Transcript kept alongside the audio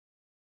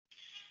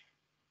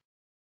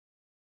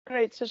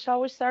Great. So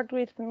shall we start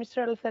with Mr.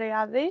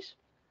 Eleftheriadis,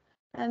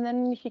 and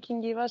then he can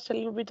give us a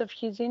little bit of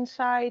his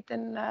insight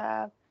and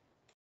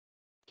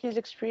his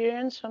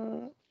experience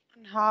on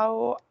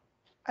how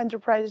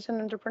enterprises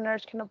and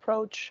entrepreneurs can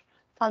approach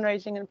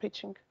fundraising and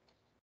pitching.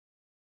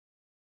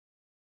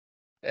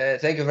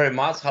 Thank you very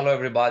much. Hello,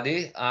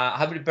 everybody. I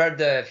have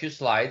prepared a few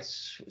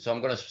slides, so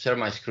I'm going to share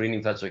my screen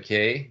if that's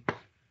okay.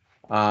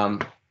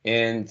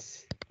 And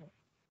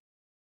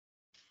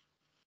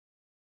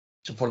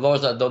so for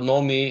those that don't know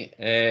me,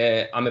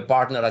 I'm a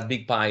partner at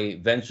Big Pie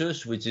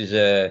Ventures, which is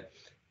a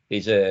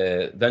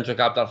venture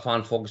capital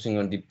fund focusing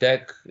on deep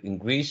tech in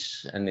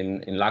Greece and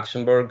in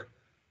Luxembourg.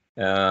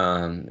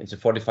 It's a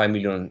 45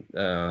 million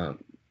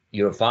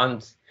euro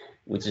fund,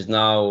 which is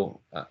now,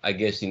 I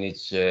guess, in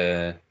its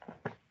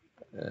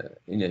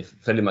in a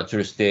fairly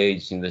mature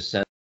stage in the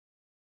sense.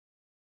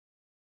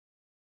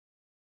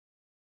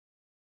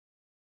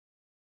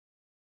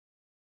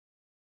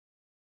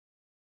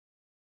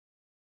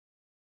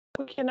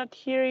 We cannot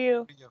hear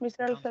you,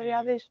 Mr.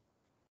 Eleftheriadis.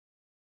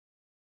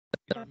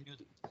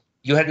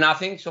 You heard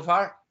nothing so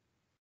far?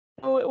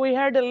 We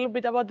heard a little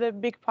bit about the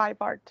Big Pie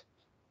part.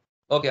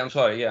 Okay, I'm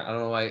sorry. Yeah, I don't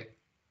know why.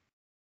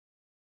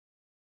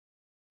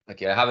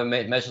 Okay, I have a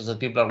message that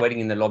people are waiting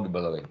in the lobby,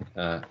 by the way.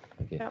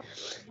 Okay.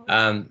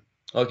 Yeah.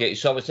 Okay,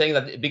 so I was saying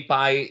that Big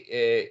Pie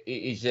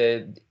is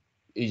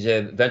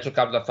a venture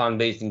capital fund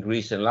based in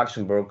Greece and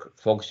Luxembourg,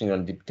 focusing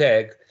on deep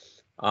tech.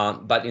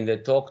 But in the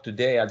talk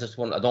today, I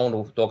don't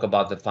want to talk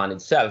about the fund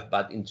itself,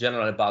 but in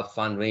general about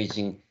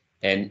fundraising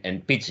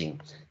and pitching.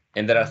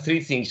 And there are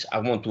three things I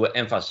want to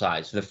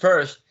emphasize. The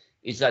first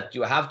is that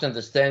you have to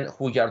understand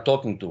who you are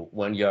talking to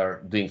when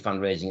you're doing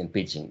fundraising and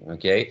pitching,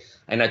 okay?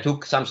 And I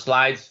took some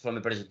slides from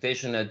a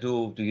presentation I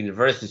do to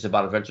universities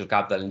about venture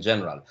capital in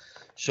general.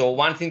 So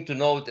one thing to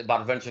note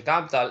about venture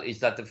capital is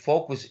that the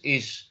focus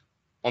is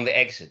on the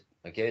exit,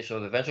 okay? So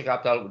the venture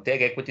capital will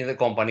take equity in the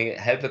company,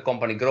 help the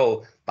company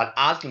grow, but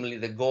ultimately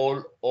the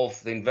goal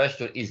of the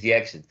investor is the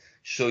exit.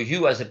 So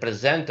you as a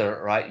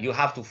presenter, right, you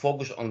have to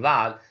focus on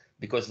that,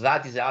 because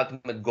that is the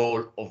ultimate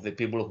goal of the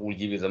people who will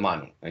give you the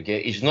money, okay?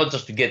 It's not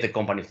just to get the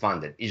company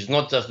funded. It's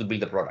not just to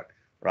build a product,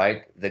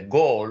 right? The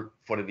goal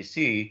for the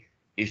VC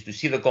is to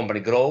see the company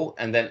grow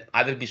and then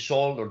either be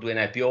sold or do an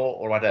IPO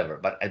or whatever.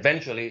 But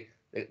eventually,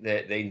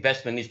 the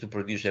investment needs to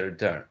produce a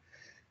return.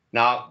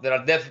 Now, there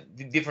are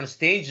different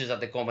stages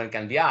that the company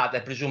can be at. I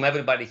presume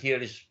everybody here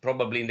is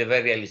probably in the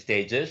very early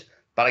stages.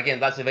 But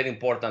again, that's a very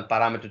important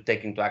parameter to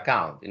take into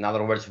account. In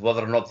other words,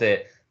 whether or not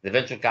the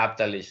venture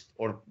capitalist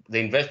or the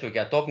investor you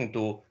are talking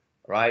to,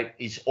 right,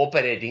 is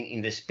operating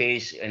in the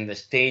space and the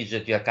stage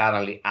that you are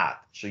currently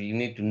at. So you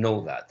need to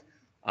know that.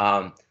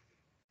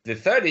 The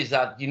third is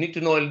that you need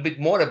to know a little bit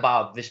more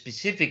about the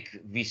specific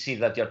VC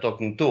that you're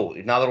talking to.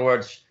 In other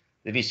words,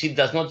 the VC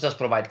does not just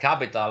provide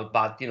capital,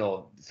 but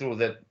through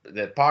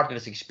the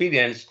partner's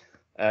experience,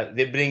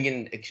 they bring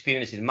in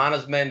experience in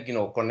management,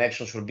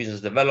 connections for business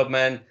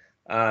development,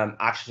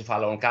 access to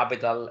follow-on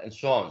capital, and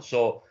so on.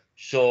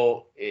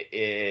 So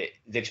the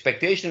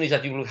expectation is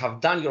that you will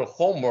have done your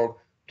homework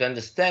to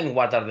understand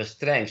what are the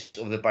strengths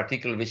of the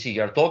particular VC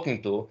you're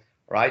talking to,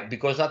 right?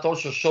 Because that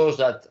also shows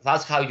that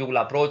that's how you will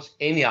approach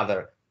any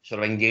other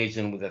sort of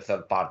engagement with a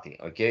third party,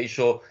 okay?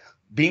 So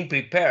being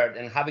prepared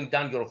and having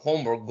done your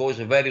homework goes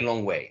a very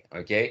long way,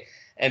 okay?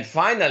 And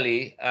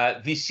finally,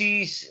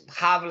 VCs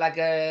have like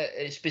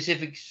a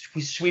specific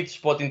sweet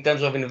spot in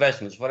terms of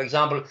investments. For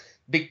example,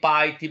 Big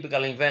Pie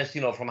typically invests,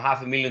 from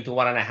 $500,000 to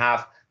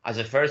 1.5 as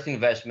a first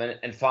investment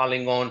and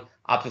following on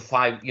up to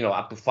 5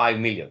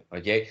 million,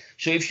 okay?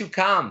 So if you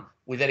come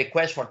with a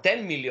request for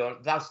 10 million,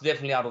 that's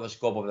definitely out of the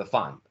scope of the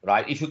fund,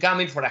 right? If you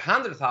come in for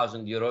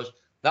 100,000 euros,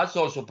 that's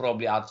also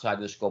probably outside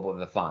the scope of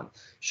the fund.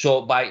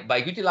 So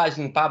by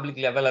utilizing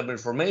publicly available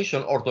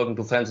information or talking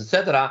to friends,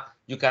 etc.,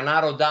 you can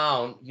narrow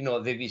down, the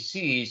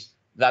VCs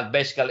that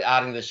basically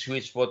are in the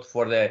sweet spot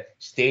for the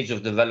stage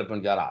of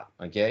development you're at,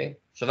 okay?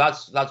 So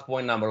that's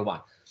point number one.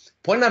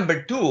 Point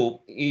number two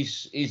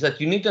is that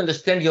you need to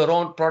understand your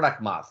own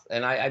product math.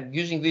 And I'm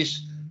using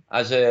this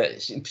as a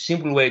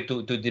simple way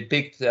to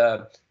depict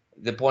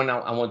the point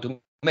I want to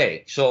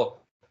make. So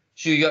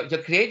you're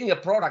creating a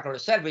product or a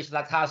service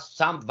that has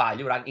some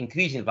value, right?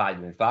 Increasing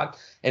value, in fact,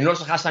 and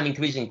also has some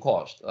increasing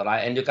cost, all right?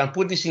 And you can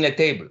put this in a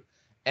table.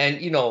 And,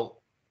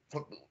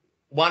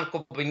 one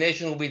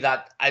combination will be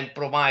that I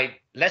provide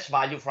less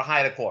value for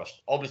higher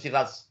cost. Obviously,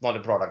 that's not a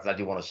product that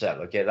you want to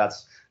sell, okay?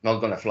 That's not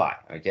going to fly,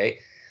 okay?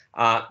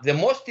 The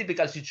most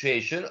typical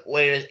situation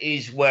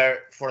is where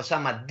for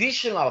some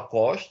additional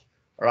cost,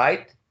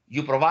 right,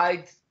 you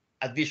provide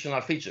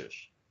additional features,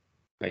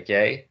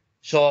 okay?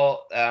 So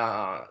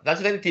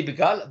that's very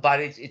typical, but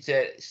it's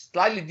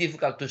slightly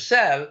difficult to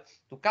sell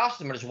to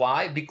customers.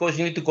 Why? Because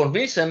you need to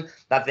convince them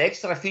that the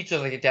extra feature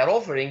that they are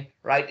offering,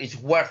 right, is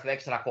worth the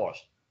extra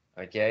cost,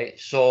 okay?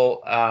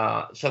 So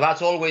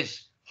that's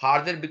always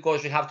harder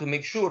because you have to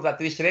make sure that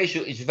this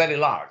ratio is very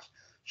large,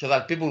 so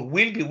that people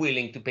will be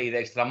willing to pay the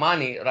extra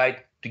money, right,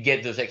 to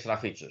get those extra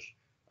features,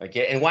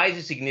 okay? And why is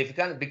it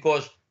significant?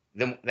 Because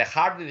the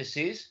harder this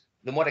is,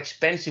 the more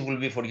expensive it will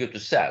be for you to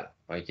sell,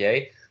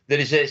 okay? There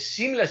is a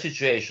similar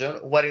situation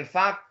where, in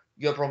fact,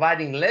 you're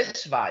providing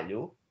less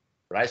value,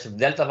 right? So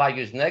delta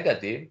value is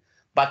negative,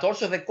 but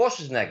also the cost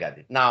is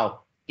negative.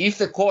 Now, if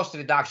the cost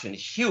reduction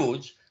is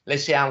huge,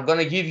 let's say I'm going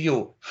to give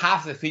you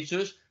half the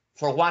features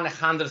for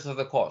 1/100th of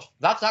the cost.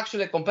 That's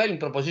actually a compelling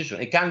proposition.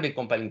 It can be a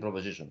compelling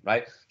proposition,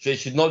 right? So it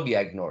should not be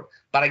ignored.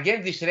 But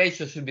again, this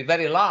ratio should be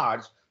very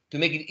large to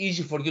make it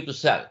easy for you to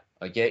sell.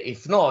 Okay,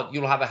 if not,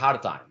 you'll have a hard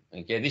time.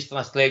 Okay, this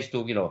translates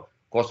to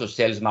cost of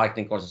sales,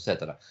 marketing costs,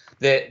 etc.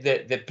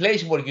 The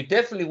place where you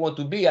definitely want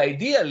to be,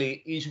 ideally,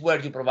 is where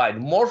you provide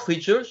more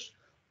features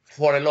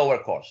for a lower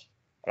cost,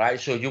 right?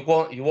 So you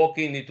walk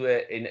into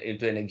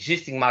an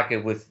existing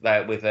market with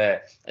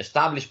a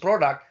established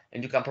product,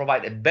 and you can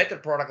provide a better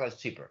product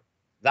that's cheaper.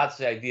 That's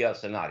the ideal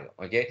scenario.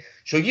 Okay,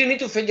 so you need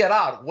to figure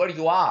out where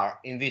you are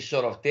in this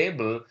sort of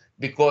table,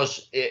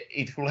 because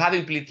it will have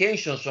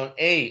implications on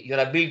your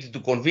ability to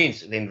convince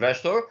the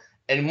investor,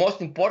 and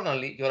most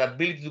importantly, your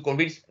ability to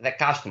convince the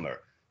customer.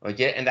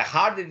 Okay, and the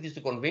harder it is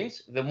to convince,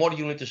 the more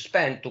you need to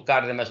spend to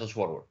carry the message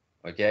forward.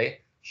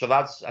 Okay, so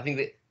that's, I think,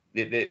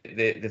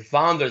 the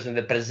founders and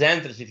the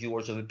presenters, if you will,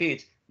 of the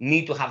pitch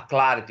need to have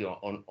clarity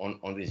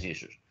on these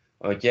issues.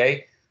 Okay,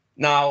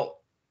 now,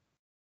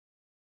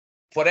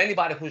 for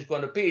anybody who's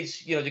going to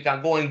pitch, you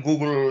can go and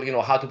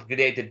Google, how to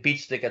create a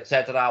pitch deck,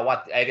 etc.,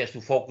 what areas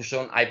to focus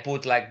on. I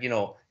put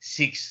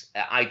 6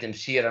 items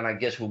here, and I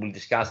guess we will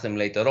discuss them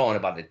later on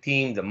about the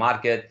team, the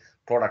market,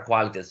 product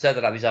quality,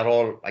 etc. These are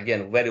all,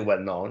 again, very well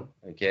known,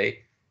 okay,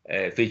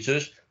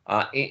 features.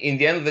 In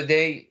the end of the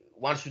day,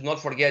 one should not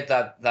forget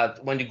that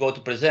when you go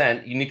to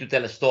present, you need to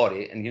tell a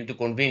story, and you need to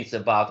convince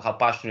about how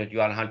passionate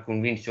you are and how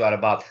convinced you are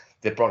about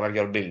the product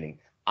you're building.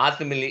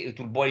 Ultimately, it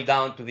will boil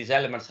down to these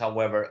elements,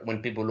 however,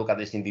 when people look at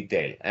this in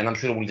detail. And I'm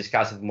sure we'll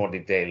discuss it in more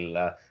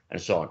detail and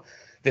so on.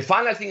 The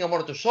final thing I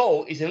wanted to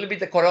show is a little bit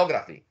the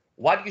choreography.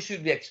 What you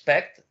should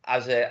expect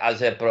as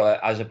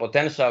a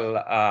potential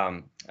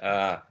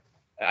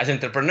as an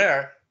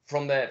entrepreneur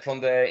from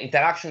the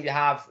interaction you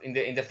have in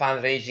the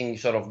fundraising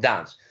sort of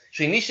dance.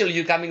 So initially,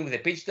 you come in with a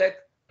pitch deck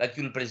that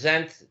you'll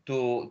present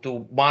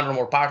to one or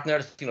more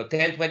partners,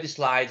 10, 20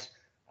 slides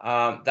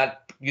that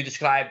you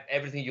describe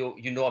everything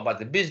you know about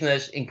the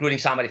business, including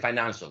summary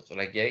financials.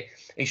 Okay,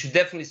 you should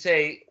definitely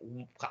say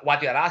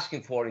what you are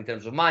asking for in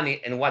terms of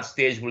money and what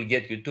stage will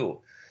get you to.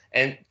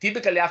 And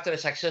typically, after a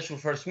successful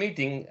first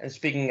meeting, and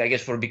speaking, I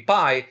guess, for Big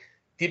Pie,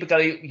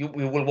 typically you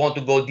will want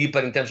to go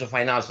deeper in terms of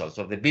financials,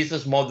 so the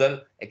business model,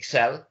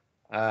 Excel,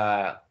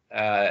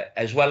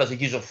 as well as the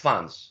use of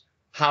funds.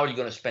 How are you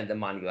going to spend the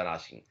money you are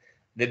asking?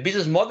 The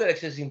business model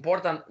is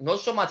important,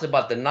 not so much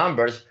about the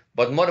numbers,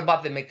 but more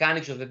about the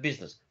mechanics of the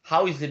business.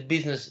 How is the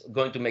business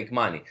going to make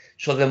money?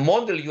 So the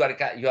model you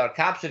are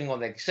capturing on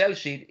the Excel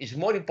sheet is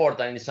more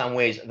important in some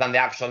ways than the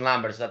actual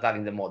numbers that are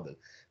in the model,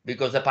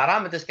 because the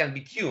parameters can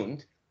be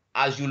tuned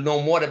as you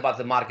know more about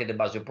the market,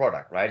 about your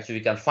product, right? So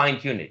you can fine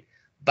tune it.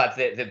 But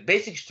the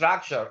basic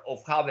structure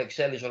of how the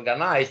Excel is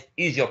organized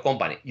is your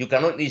company. You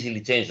cannot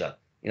easily change that.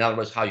 In other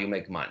words, how you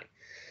make money.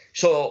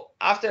 So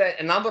after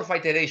a number of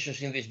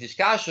iterations in these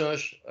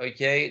discussions,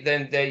 okay,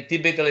 then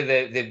typically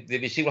the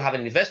VC will have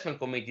an investment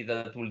committee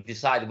that will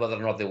decide whether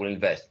or not they will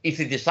invest. If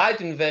they decide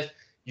to invest,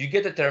 you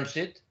get a term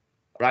sheet,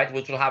 right,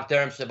 which will have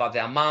terms about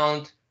the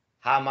amount,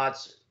 how much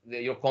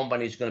your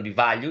company is going to be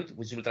valued,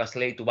 which will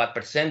translate to what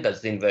percentage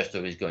the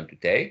investor is going to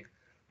take,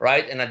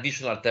 right, and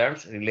additional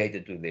terms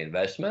related to the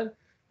investment.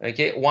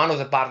 Okay, one of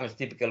the partners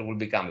typically will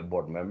become a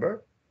board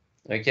member.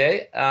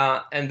 Okay,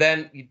 and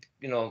then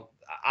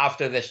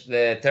after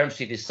the term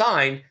sheet is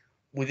signed,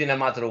 within a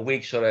matter of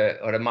weeks or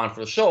a month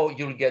or so,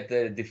 you'll get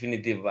the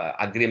definitive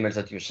agreements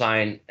that you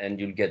sign, and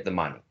you'll get the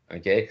money.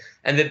 Okay,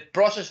 and the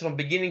process from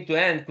beginning to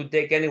end could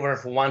take anywhere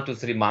from 1 to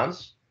 3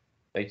 months.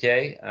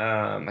 Okay,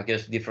 I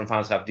guess different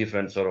funds have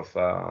different sort of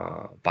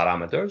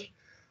parameters.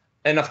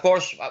 And of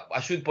course, I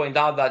should point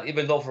out that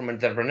even though from an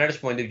entrepreneur's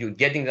point of view,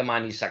 getting the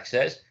money is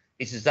success,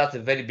 it is just the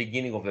very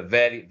beginning of a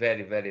very,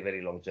 very, very,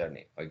 very long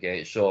journey.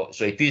 Okay, so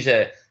it is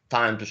a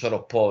time to sort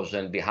of pause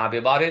and be happy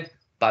about it.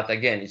 But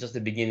again, it's just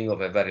the beginning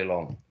of a very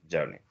long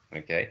journey.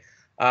 Okay,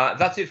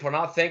 that's it for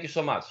now. Thank you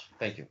so much.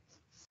 Thank you.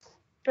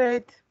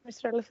 Great,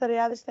 Mr.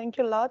 Eleftheriadis, thank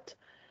you a lot.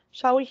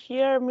 Shall we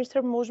hear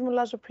Mr.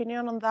 Mousmoula's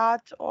opinion on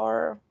that,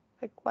 or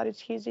what is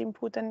his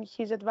input and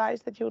his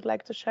advice that you would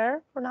like to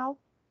share for now?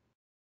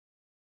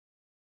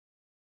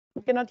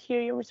 We cannot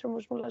hear you, Mr.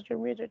 Mousmoula, you're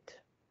muted.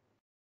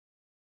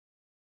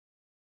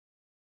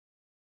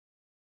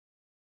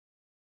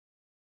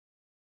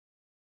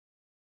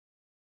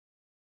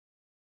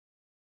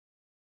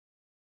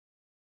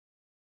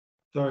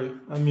 Sorry,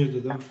 I'm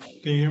muted. Can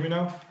you hear me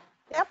now?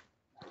 Yep,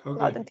 okay.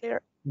 Loud and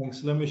clear.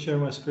 Thanks. Let me share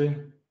my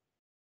screen.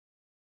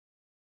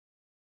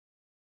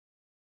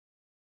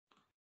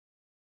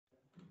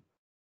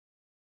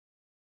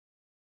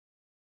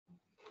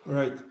 All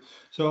right.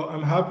 So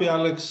I'm happy,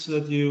 Alex,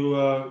 that you,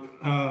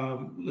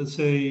 let's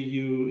say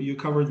you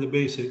covered the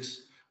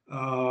basics.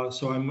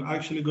 So I'm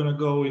actually going to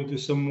go into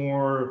some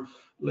more,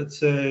 let's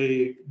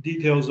say,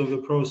 details of the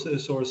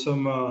process, or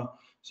some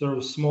sort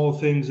of small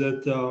things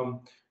that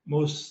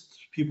most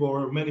people,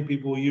 or many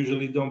people,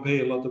 usually don't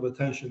pay a lot of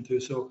attention to.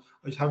 So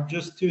I have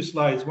just two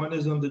slides. One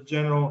is on the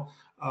general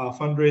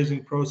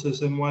fundraising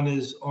process, and one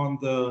is on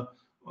the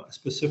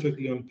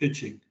specifically on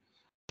pitching.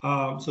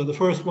 So the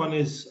first one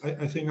is,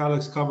 I think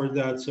Alex covered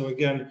that. So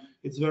again,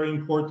 it's very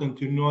important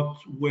to not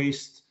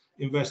waste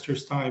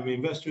investors' time.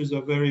 Investors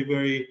are very,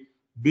 very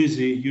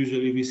busy.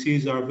 Usually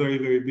VCs are very,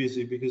 very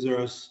busy because there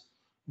are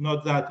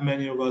not that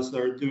many of us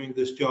that are doing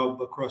this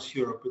job across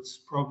Europe. It's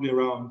probably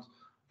around,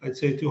 I'd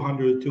say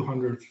 200,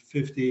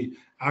 250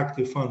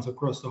 active funds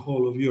across the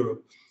whole of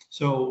Europe.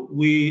 So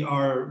we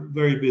are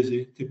very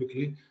busy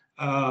typically.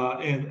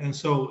 And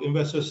so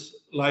investors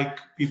like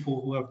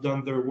people who have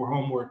done their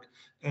homework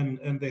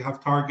and they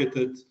have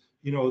targeted,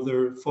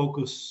 their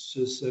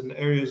focuses and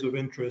areas of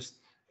interest.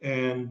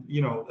 And,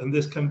 and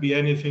this can be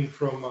anything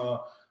from,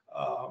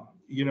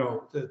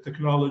 the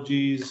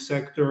technologies,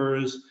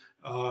 sectors.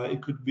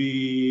 It could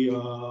be,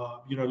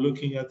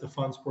 looking at the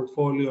fund's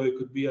portfolio. It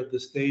could be at the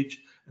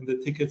stage and the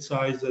ticket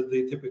size that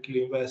they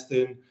typically invest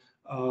in.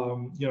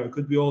 It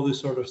could be all this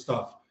sort of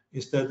stuff.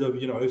 Instead of,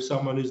 if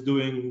someone is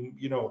doing,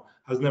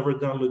 has never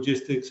done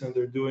logistics and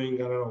they're doing,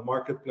 I don't know,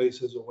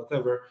 marketplaces or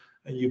whatever,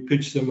 and you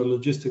pitch them a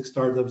logistics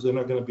startups, they're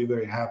not going to be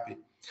very happy.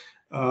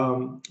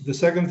 The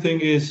second thing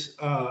is,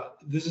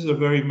 this is a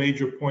very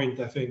major point,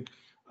 I think,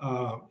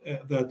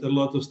 that a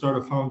lot of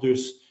startup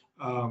founders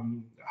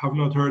have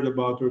not heard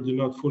about or do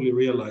not fully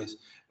realize.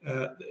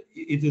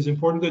 It is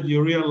important that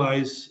you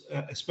realize,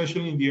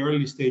 especially in the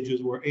early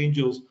stages where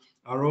angels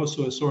are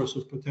also a source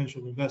of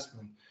potential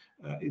investment,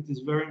 it is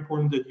very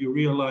important that you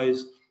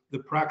realize the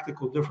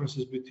practical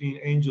differences between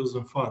angels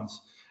and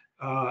funds.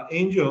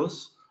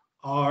 Angels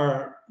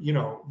are,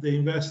 they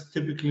invest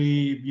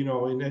typically,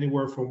 in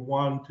anywhere from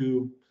 1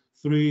 to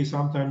 3,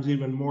 sometimes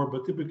even more,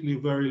 but typically a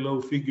very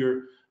low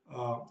figure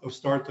of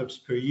startups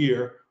per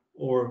year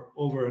or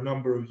over a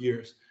number of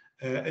years.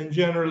 And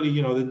generally,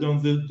 they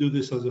don't do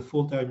this as a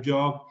full-time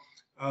job.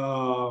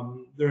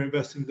 They're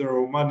investing their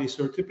own money.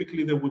 So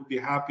typically they would be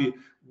happy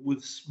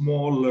with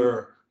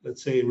smaller,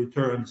 let's say,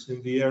 returns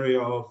in the area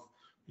of,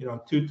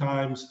 2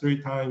 times,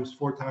 3 times,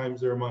 4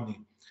 times their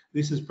money.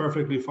 This is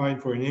perfectly fine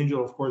for an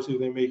angel. Of course, if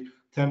they make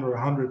 10 or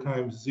 100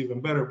 times, it's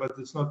even better, but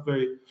it's not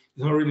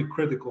really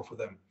critical for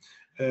them.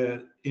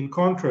 In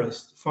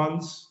contrast,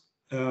 funds,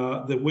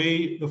 the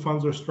way the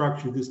funds are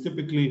structured is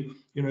typically,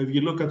 if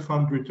you look at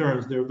fund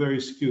returns, they're very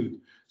skewed.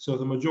 So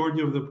the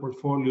majority of the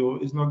portfolio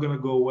is not going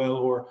to go well,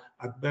 or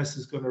at best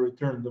is going to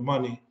return the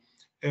money.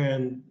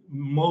 And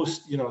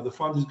most, the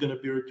fund is going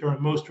to be returned.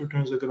 Most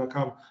returns are going to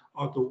come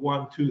out of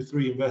 1, 2,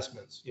 3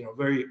 investments,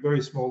 very,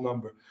 very small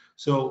number.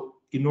 So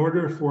in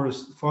order for a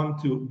fund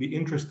to be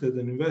interested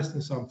and invest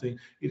in something,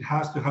 it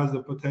has to have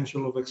the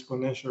potential of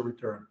exponential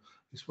return.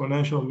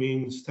 Exponential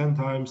means 10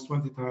 times,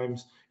 20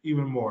 times,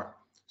 even more.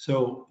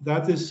 So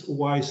that is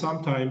why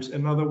sometimes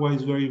an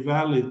otherwise very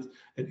valid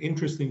and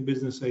interesting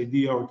business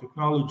idea or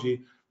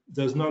technology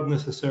does not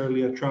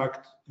necessarily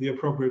attract the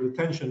appropriate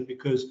attention,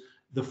 because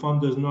the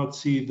fund does not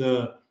see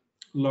the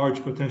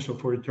large potential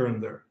for return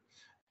there.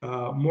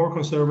 More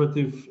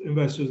conservative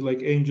investors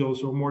like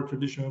angels or more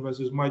traditional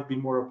investors might be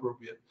more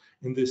appropriate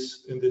in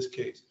this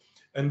case.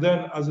 And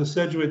then, as a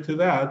segue to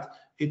that,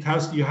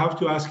 you have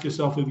to ask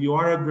yourself, if you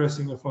are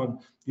addressing a fund,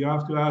 you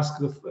have to ask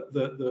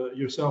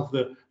yourself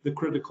the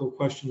critical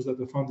questions that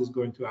the fund is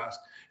going to ask.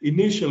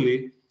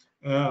 Initially,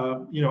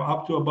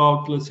 up to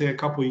about, let's say, a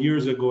couple of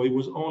years ago, it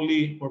was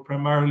only or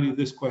primarily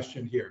this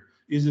question here: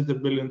 is it a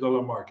 $1 billion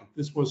market?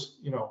 This was,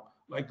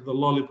 like the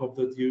lollipop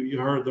that you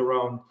heard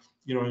around,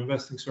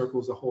 investing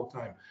circles the whole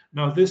time.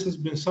 Now, this has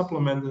been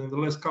supplemented in the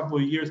last couple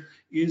of years.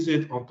 Is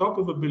it on top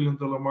of a $1 billion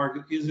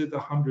market? Is it a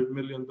 $100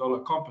 million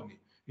company?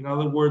 In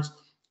other words,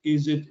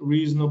 is it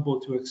reasonable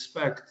to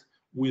expect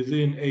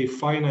within a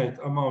finite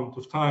amount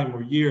of time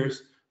or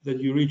years that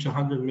you reach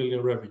 100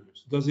 million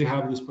revenues? Does it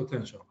have this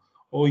potential?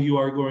 Or you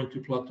are going to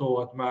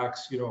plateau at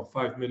max,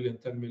 5 million,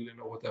 10 million,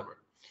 or whatever.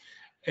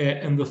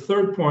 And the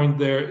third point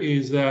there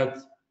is that,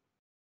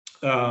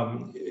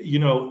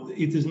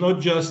 it is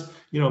not just,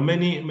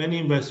 many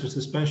investors,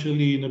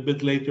 especially in a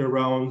bit later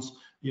rounds,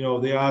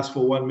 they ask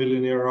for 1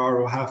 million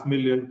ARR or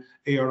 500,000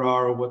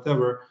 ARR or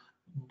whatever.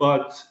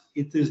 But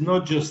it is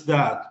not just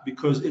that,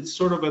 because it's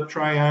sort of a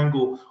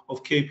triangle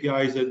of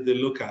KPIs that they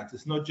look at.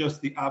 It's not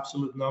just the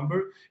absolute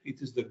number,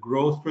 it is the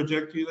growth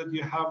trajectory that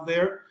you have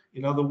there.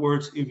 In other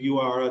words, if you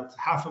are at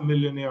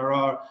 500,000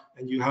 ARR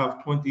and you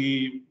have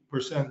 20%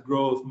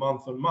 growth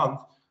month on month,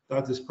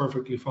 that is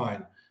perfectly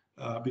fine.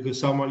 Because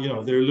someone,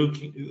 they're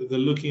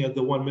looking at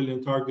the 1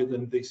 million target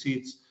and they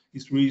see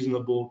it's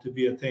reasonable to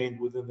be attained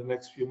within the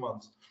next few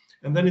months.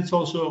 And then it's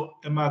also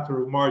a matter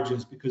of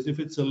margins, because if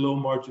it's a low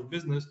margin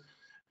business,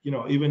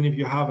 even if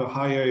you have a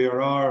high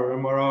ARR or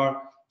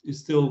MRR, it's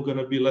still going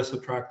to be less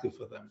attractive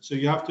for them. So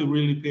you have to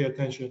really pay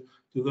attention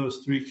to those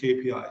 3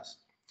 KPIs.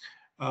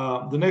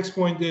 The next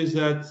point is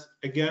that,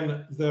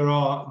 again, there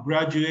are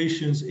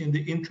graduations in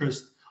the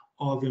interest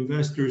of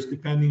investors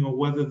depending on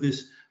whether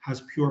this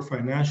has pure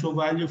financial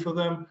value for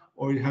them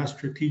or it has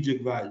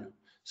strategic value.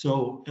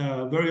 So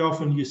very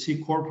often you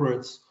see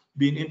corporates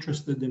being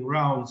interested in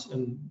rounds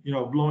and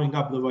blowing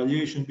up the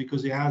valuation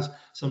because he has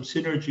some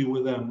synergy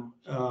with them,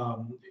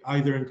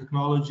 either in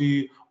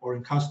technology or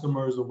in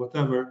customers or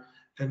whatever,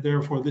 and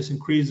therefore this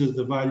increases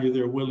the value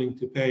they're willing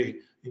to pay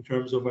in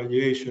terms of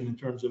valuation, in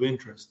terms of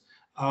interest.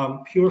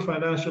 Pure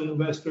financial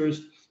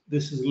investors,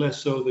 this is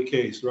less so the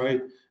case,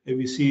 right? A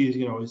VC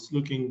is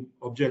looking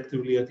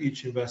objectively at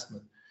each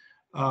investment.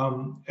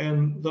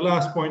 And the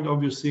last point,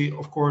 obviously,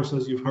 of course,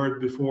 as you've heard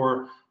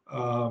before,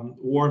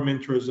 warm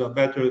intros are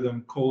better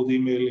than cold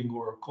emailing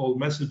or cold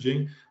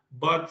messaging.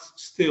 But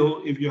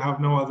still, if you have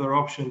no other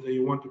option and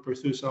you want to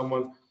pursue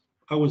someone,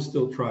 I would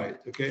still try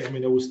it. Okay, I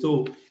mean, I would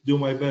still do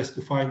my best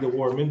to find a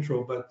warm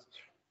intro. But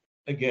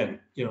again,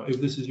 if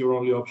this is your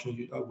only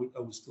option,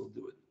 I would still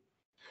do it.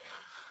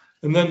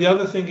 And then the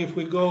other thing, if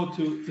we go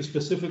to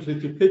specifically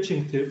to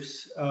pitching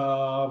tips,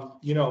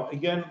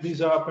 again,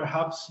 these are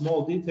perhaps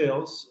small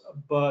details,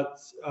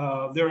 but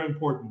they're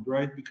important,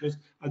 right? Because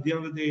at the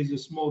end of the day, it's the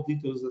small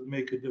details that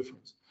make a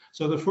difference.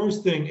 So the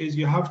first thing is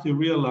you have to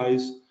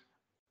realize,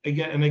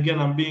 again,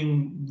 I'm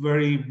being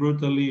very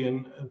brutally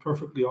and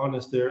perfectly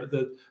honest there,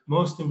 that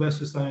most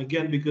investors, and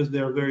again, because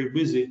they're very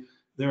busy,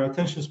 their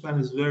attention span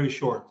is very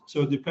short.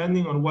 So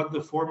depending on what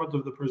the format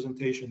of the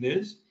presentation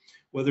is,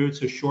 whether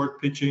it's a short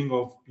pitching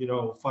of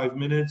 5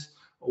 minutes,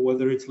 or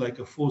whether it's like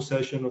a full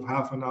session of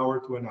half an hour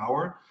to an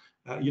hour,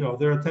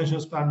 their attention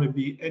span may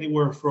be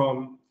anywhere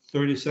from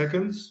 30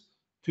 seconds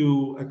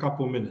to a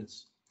couple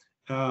minutes.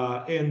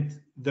 And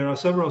there are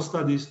several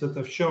studies that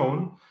have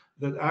shown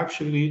that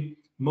actually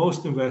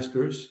most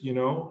investors,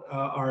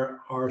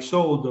 are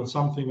sold on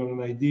something, on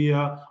an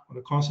idea, on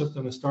a concept,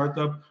 on a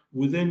startup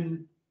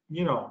within,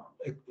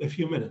 a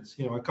few minutes,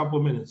 a couple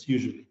of minutes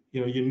usually.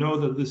 You know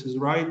that this is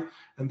right,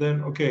 and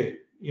then okay,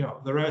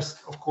 the rest,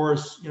 of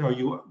course,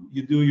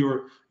 you do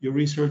your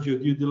research, your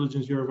due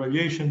diligence, your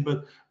evaluation,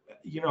 but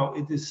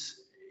it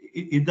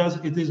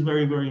is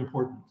very, very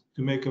important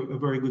to make a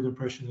very good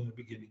impression in the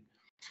beginning.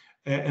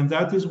 And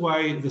that is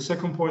why the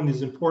second point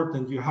is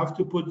important. You have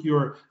to put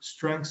your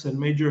strengths and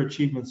major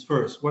achievements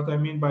first. What I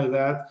mean by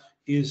that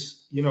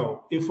is,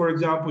 if, for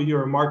example,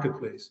 you're a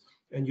marketplace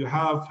and you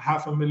have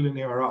 $500,000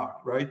 ARR,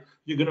 right?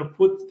 You're going to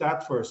put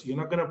that first. You're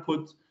not going to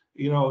put,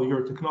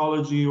 your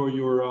technology or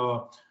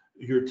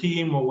your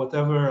team or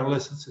whatever,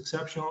 unless it's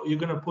exceptional. You're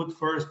going to put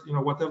first,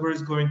 whatever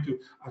is going to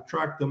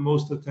attract the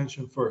most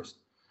attention first.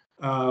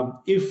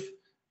 If,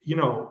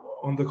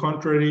 on the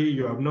contrary,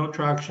 you have no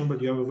traction,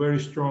 but you have a very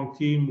strong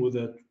team with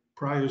a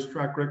prior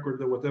track record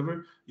or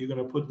whatever, you're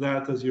going to put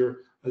that as your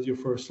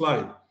first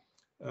slide.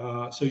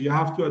 So you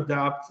have to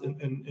adapt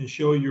and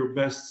show your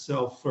best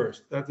self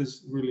first. That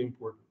is really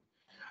important.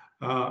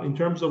 In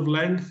terms of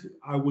length,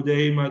 I would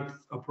aim at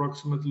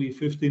approximately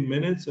 15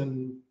 minutes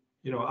and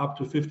up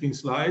to 15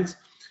 slides,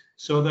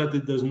 so that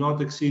it does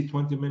not exceed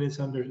 20 minutes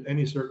under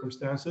any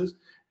circumstances.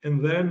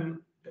 And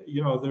then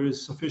there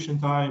is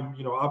sufficient time,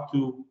 up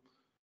to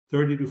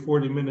 30 to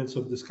 40 minutes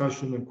of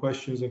discussion and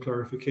questions and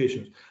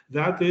clarifications.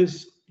 That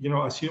is,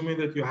 assuming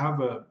that you have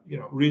a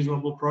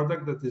reasonable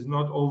product that is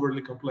not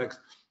overly complex.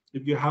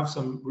 If you have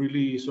some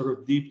really sort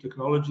of deep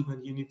technology,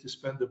 then you need to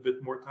spend a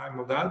bit more time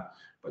on that.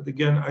 But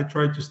again, I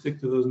tried to stick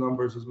to those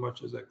numbers as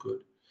much as I could.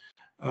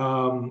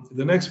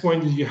 The next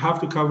point is you have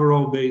to cover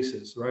all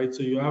bases, right?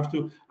 So you have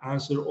to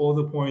answer all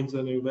the points that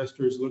an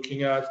investor is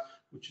looking at,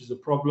 which is a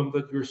problem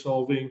that you're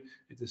solving.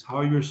 It is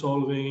how you're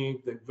solving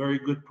the very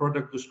good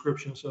product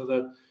description, so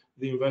that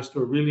the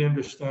investor really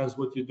understands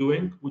what you're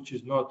doing, which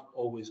is not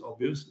always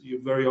obvious.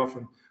 You very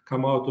often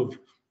come out of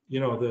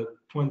the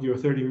 20 or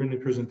 30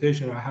 minute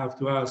presentation. I have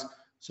to ask,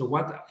 so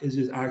what is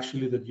it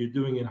actually that you're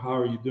doing and how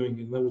are you doing?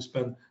 And then we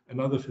spend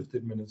another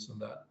 15 minutes on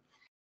that.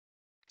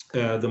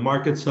 The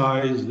market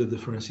size, the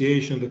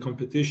differentiation, the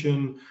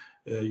competition,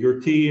 your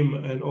team,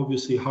 and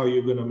obviously how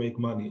you're going to make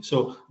money.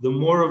 So the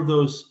more of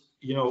those,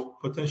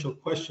 potential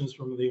questions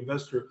from the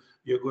investor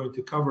you're going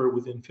to cover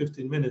within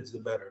 15 minutes, the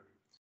better.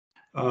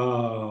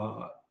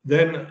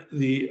 Then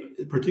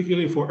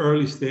particularly for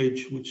early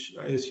stage, which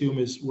I assume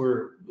is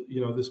where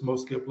this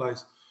mostly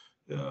applies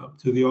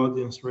to the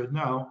audience right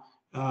now.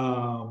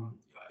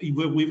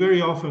 We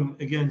very often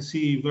again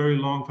see very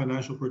long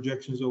financial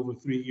projections over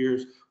 3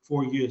 years,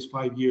 4 years,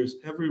 5 years.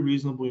 Every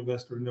reasonable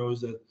investor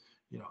knows that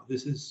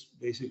this is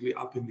basically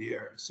up in the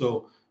air.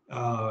 So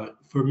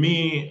for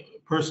me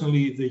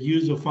personally, the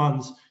use of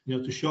funds,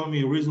 to show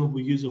me a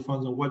reasonable use of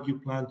funds and what you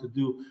plan to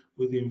do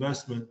with the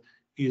investment,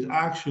 is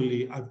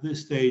actually at this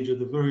stage, at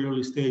the very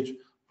early stage,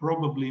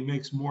 probably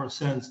makes more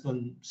sense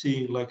than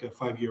seeing like a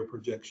 5-year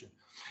projection.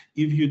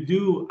 If you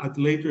do at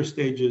later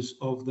stages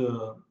of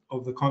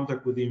the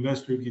contact with the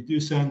investor, if you do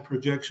send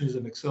projections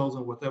and Excels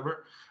and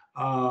whatever,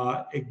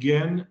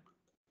 again,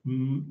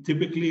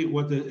 typically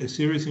what a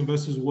serious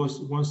investor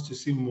wants to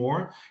see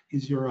more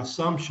is your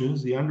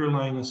assumptions, the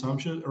underlying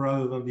assumptions,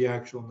 rather than the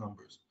actual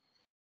numbers.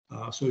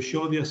 So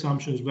show the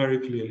assumptions very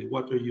clearly.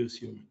 What are you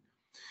assuming?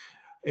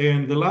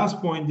 And the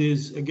last point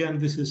is, again,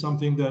 this is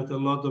something that a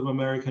lot of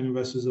American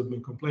investors have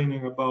been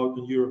complaining about,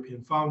 and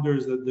European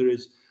founders, that there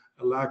is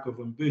a lack of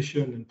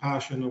ambition and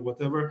passion or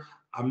whatever.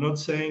 I'm not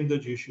saying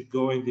that you should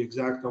go in the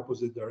exact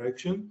opposite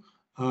direction.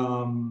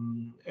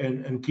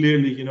 And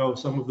clearly, you know,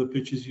 some of the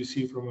pitches you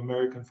see from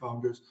American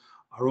founders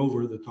are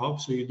over the top,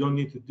 so you don't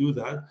need to do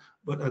that,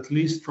 but at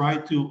least try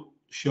to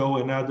show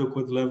an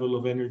adequate level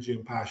of energy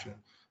and passion,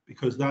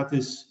 because that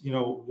is, you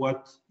know,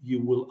 what you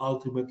will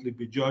ultimately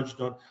be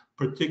judged on,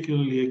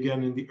 particularly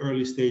again in the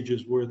early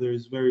stages where there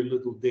is very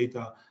little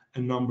data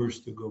and numbers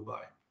to go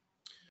by.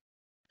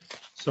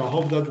 So I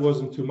hope that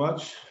wasn't too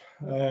much,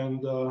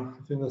 and I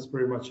think that's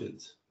pretty much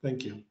it.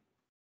 Thank you.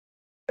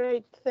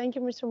 Great, thank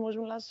you, Mr.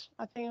 Mousmoulas.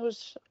 I think it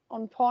was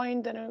on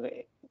point, and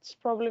it's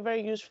probably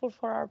very useful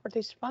for our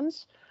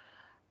participants.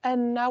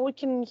 And now we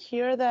can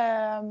hear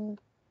the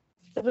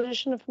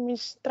position of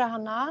Ms.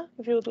 Trahana,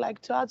 if you would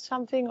like to add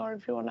something, or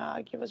if you want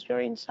to give us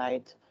your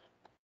insight.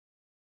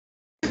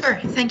 Sure,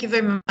 thank you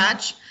very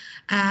much.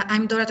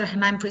 I'm Dora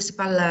Trahana, I'm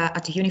principal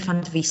at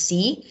Uni.fund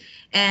VC,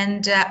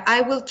 and I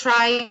will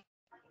try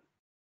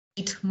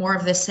more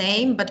of the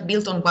same, but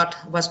built on what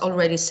was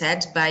already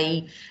said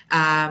by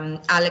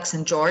Alex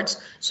and George.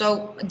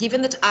 So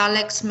given that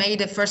Alex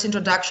made a first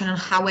introduction on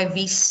how a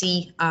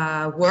VC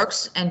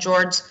works, and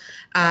George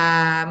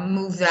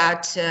moved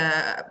that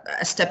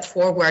a step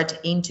forward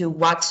into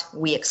what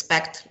we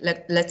expect,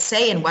 let's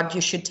say, and what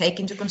you should take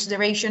into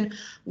consideration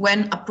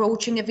when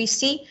approaching a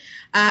VC,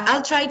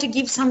 I'll try to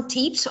give some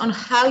tips on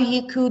how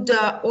you could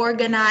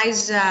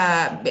organize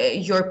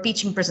your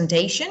pitching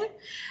presentation,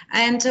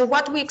 and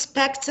what we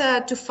expect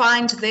to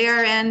find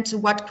there, and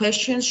what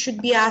questions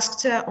should be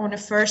asked on a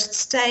first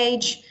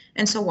stage,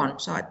 and so on.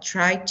 So I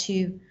try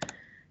to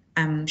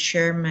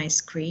share my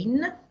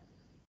screen.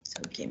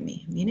 So give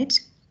me a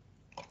minute.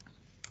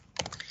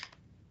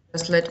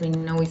 Just let me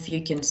know if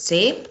you can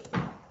see.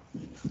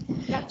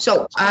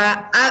 So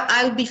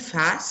I'll be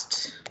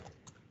fast.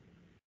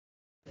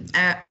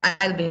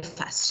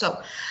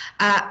 So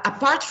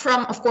apart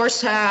from, of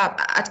course,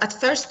 at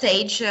first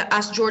stage,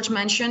 as George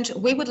mentioned,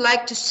 we would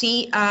like to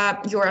see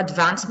your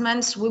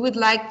advancements. We would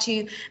like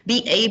to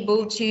be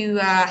able to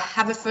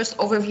have a first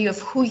overview of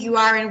who you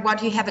are and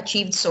what you have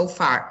achieved so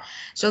far.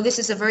 So this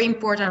is a very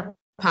important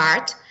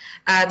part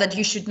that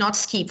you should not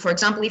skip. For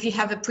example, if you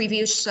have a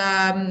previous,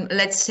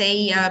 let's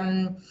say,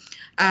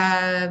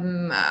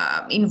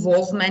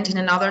 involvement in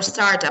another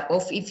startup,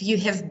 or if you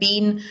have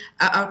been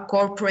a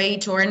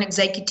corporate or an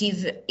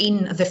executive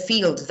in the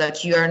field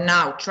that you are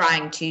now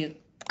trying to,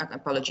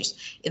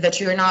 that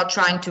you are now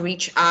trying to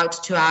reach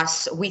out to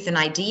us with an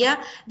idea,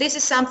 this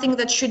is something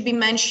that should be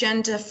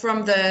mentioned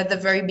from the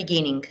very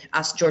beginning,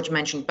 as George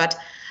mentioned. But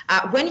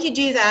when you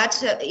do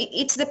that,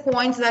 it's the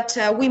point that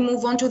we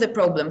move on to the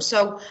problem.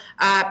 So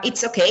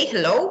it's okay.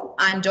 Hello,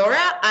 I'm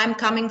Dora. I'm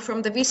coming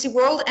from the VC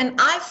world, and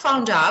I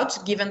found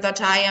out, given that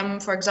I am,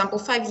 for example,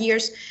 5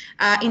 years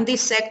in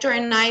this sector,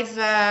 and I've,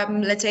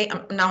 let's say,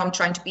 now I'm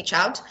trying to pitch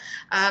out.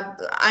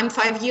 I'm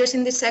 5 years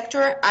in this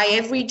sector. I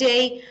every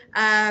day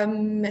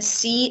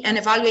see and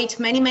evaluate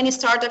many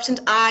startups, and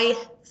I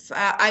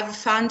have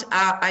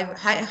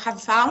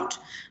found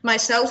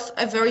myself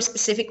a very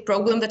specific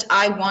problem that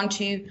I want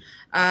to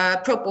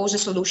propose a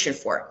solution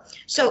for.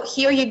 So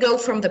here you go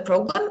from the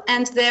problem,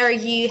 and there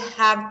you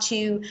have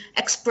to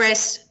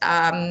express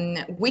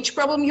which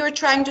problem you're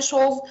trying to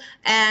solve,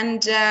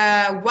 and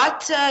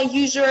what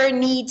user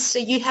needs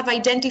you have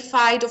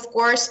identified, of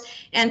course,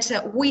 and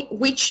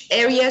which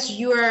areas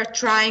you are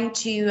trying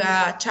to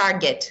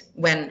target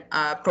when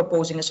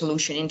proposing a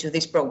solution into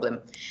this problem.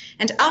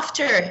 And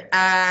after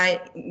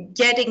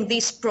getting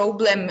this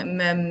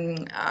problem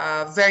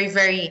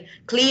very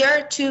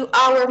clear to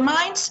our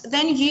minds,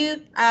 then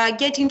you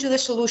get into the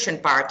solution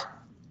part.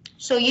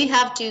 So you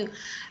have to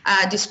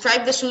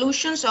describe the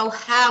solution, so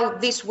how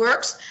this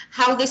works,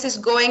 how this is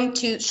going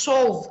to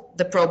solve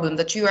the problem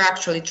that you are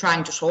actually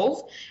trying to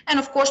solve, and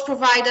of course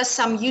provide us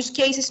some use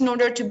cases in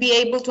order to be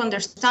able to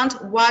understand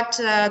what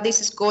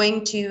this is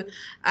going to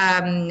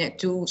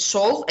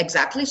solve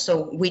exactly,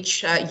 so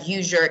which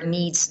user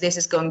needs this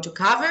is going to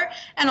cover,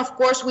 and of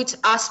course which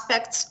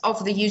aspects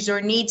of the user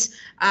needs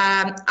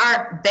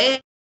are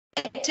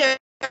better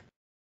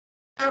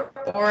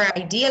or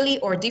ideally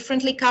or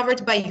differently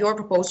covered by your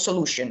proposed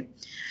solution.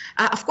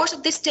 Of course,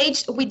 at this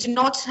stage, we do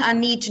not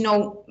need to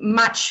know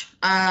much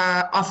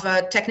of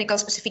technical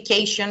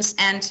specifications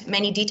and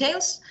many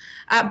details,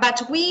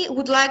 but we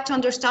would like to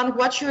understand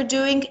what you're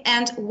doing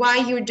and why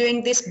you're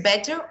doing this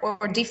better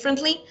or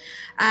differently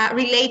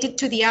related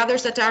to the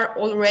others that are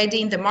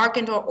already in the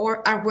market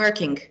or are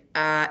working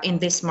in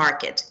this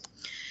market.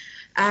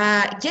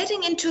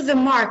 Getting into the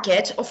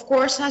market, of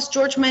course, as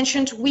George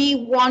mentioned, we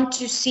want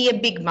to see a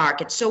big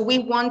market. So we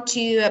want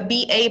to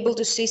be able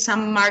to see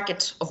some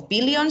markets of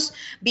billions,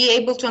 be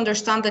able to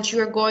understand that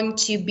you're going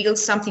to build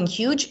something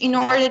huge in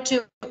order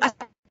to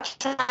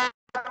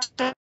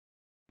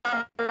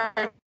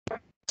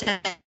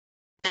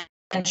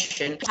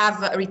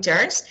have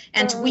returns,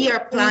 and we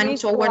are planning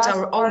towards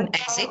our own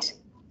exit.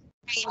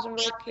 It wasn't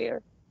very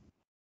clear.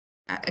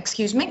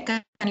 Excuse me,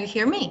 can you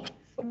hear me?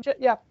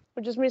 Yeah.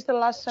 We just missed the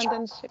last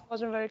sentence. It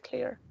wasn't very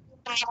clear.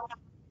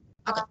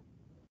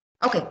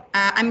 Okay,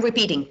 I'm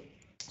repeating.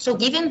 So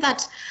given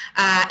that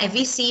a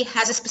VC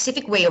has a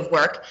specific way of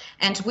work,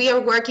 and we are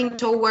working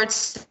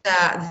towards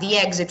the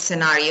exit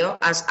scenario,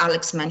 as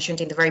Alex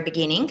mentioned in the very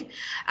beginning,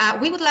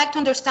 we would like to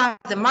understand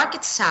the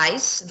market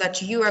size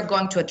that you are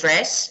going to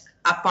address,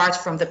 apart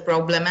from the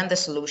problem and the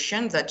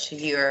solution that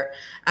you're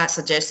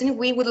suggesting.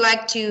 We would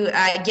like to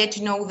get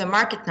to know the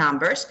market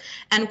numbers,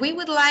 and we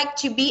would like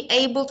to be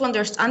able to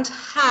understand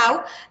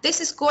how this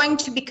is going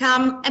to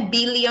become a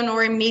billion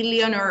or a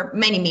million or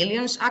many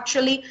millions,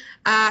 actually,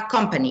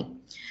 company.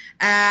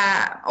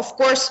 Of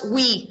course,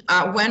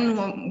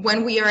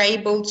 when we are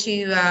able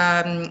to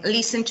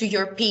listen to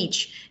your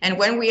pitch, and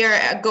when we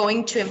are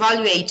going to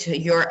evaluate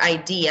your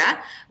idea,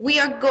 we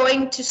are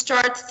going to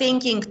start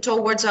thinking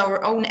towards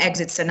our own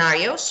exit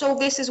scenario. So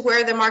this is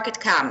where the market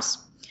comes.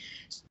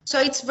 So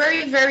it's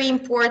very, very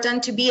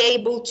important to be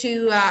able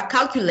to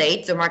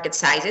calculate the market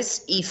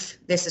sizes if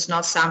this is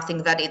not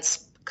something that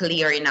it's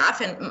clear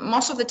enough, and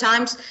most of the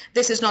times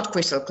this is not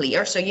crystal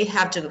clear, so you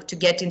have to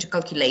get into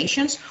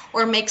calculations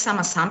or make some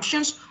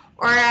assumptions,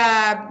 or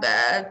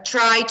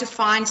try to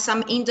find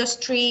some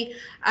industry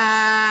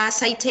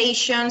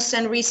citations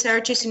and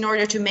researches in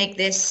order to make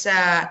this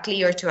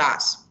clear to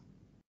us.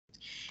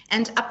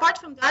 And apart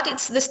from that,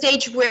 it's the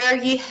stage where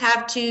you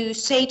have to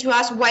say to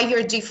us why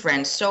you're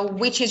different. So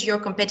which is your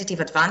competitive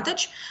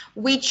advantage,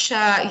 which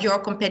your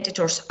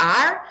competitors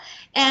are,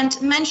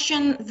 and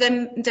mention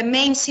the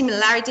main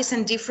similarities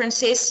and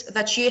differences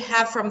that you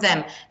have from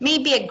them.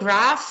 Maybe a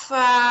graph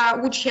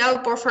would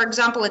help, or for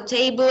example, a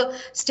table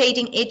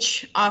stating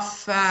each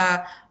of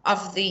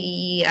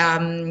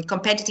the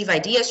competitive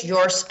ideas,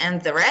 yours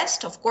and the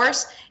rest, of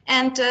course,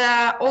 and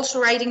also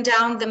writing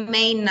down the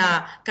main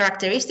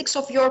characteristics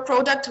of your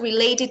product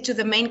related to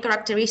the main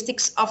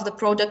characteristics of the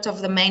product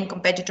of the main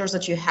competitors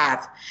that you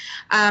have.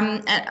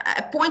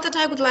 A point that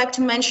I would like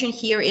to mention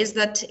here is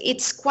that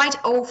it's quite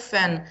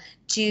often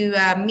to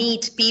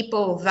meet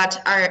people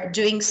that are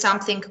doing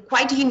something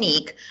quite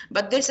unique,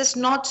 but this is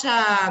not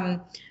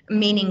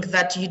meaning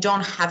that you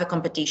don't have a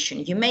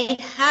competition. You may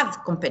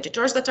have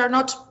competitors that are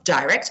not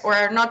direct or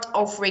are not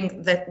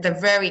offering the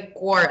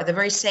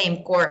very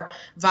same core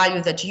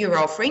value that you're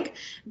offering,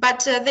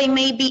 but they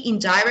may be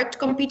indirect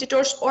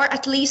competitors, or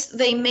at least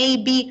they may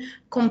be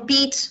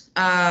compete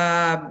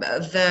the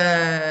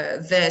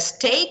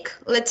stake,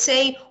 let's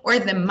say, or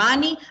the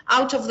money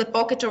out of the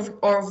pocket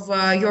of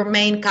your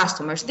main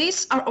customers.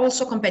 These are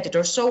also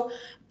competitors. So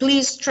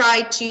please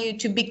try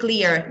to be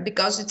clear,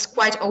 because it's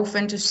quite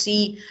often to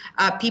see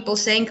people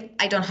saying,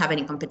 I don't have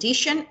any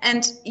competition.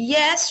 And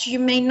yes, you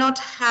may not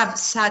have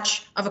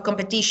such of a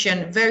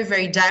competition very,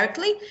 very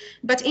directly,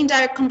 but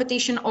indirect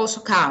competition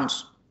also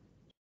counts.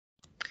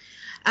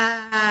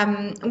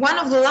 One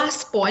of the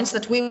last points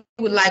that we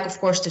would like, of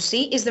course, to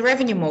see is the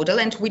revenue model,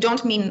 and we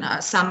don't mean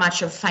so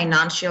much of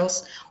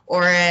financials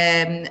or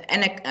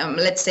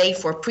let's say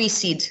for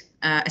pre-seed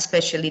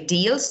especially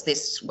deals.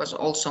 This was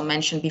also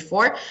mentioned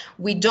before.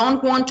 We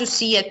don't want to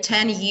see a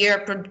 10-year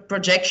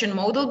projection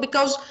model,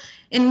 because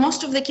in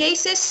most of the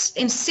cases,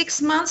 in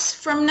 6 months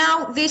from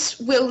now, this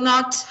will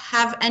not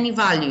have any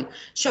value.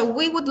 So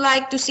we would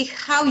like to see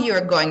how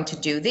you're going to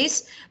do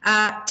this,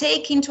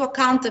 take into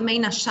account the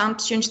main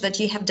assumptions that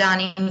you have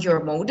done in your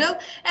model,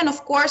 and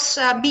of course,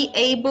 be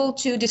able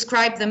to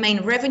describe the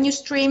main revenue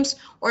streams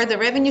or the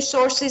revenue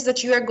sources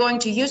that you are going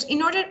to use,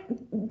 in order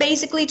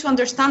basically to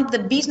understand the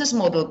business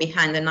model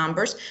behind the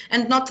numbers,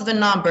 and not the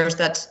numbers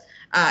that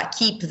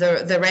keep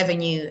the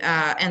revenue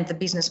and the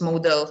business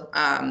model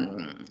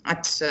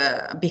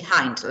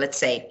behind, let's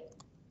say.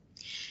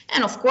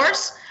 And of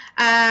course,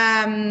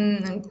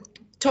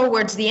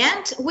 towards the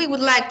end, we would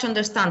like to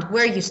understand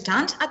where you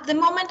stand at the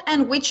moment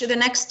and which the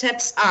next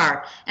steps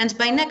are. And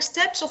by next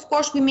steps, of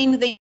course, we mean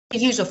the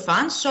use of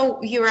funds.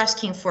 So you're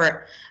asking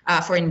for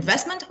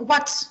investment.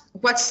 What's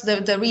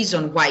the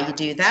reason why you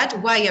do that?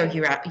 Why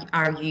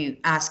are you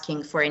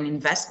asking for an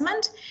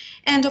investment?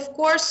 And of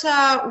course,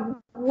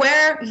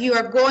 where you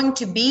are going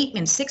to be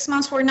in 6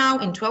 months from now,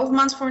 in 12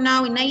 months from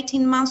now, in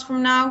 18 months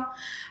from now.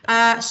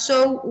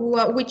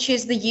 Which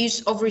is the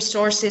use of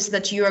resources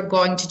that you are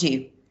going to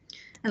do.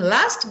 And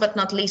last but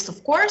not least,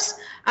 of course,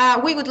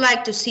 we would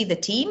like to see the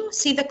team,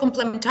 see the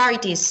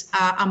complementarities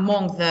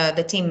among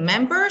the team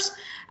members,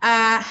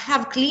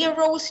 have clear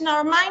roles in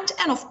our mind,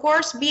 and of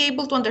course, be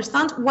able to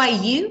understand why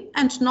you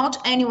and not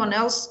anyone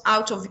else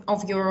out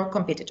of your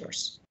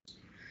competitors.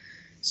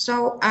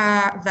 So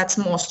that's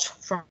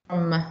most from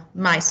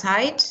my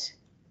side.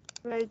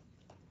 Great.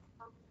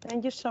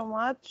 Thank you so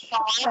much.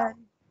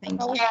 Thank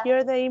I you. will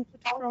hear the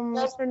input from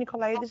Mr.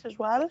 Nikolaidis as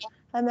well,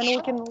 and then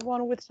we can move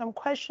on with some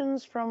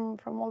questions from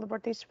all the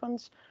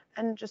participants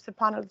and just a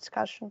panel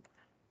discussion.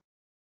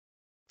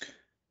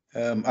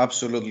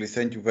 Absolutely.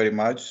 Thank you very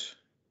much.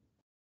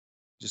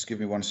 Just give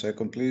me 1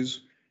 second, please.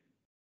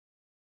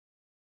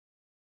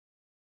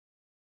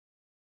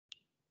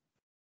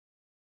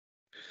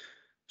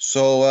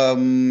 So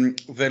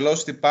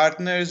Velocity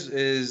Partners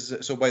is,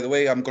 so by the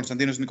way, I'm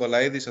Konstantinos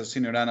Nikolaidis, a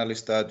senior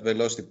analyst at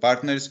Velocity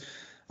Partners.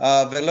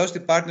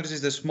 Velocity Partners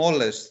is the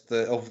smallest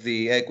of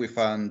the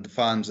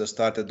funds that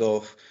started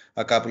off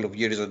a couple of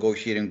years ago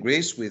here in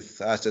Greece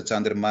with assets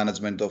under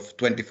management of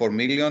 24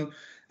 million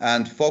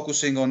and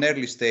focusing on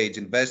early stage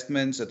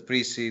investments at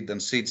pre-seed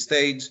and seed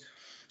stage.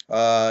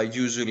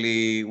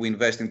 Usually we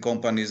invest in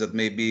companies that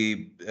may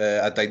be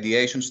at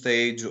ideation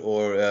stage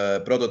or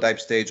prototype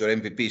stage or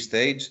MVP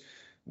stage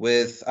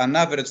with an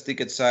average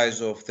ticket size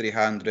of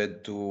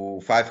 300 to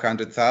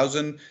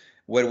 500,000,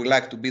 where we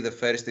like to be the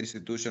first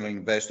institutional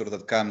investor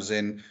that comes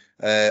in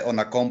on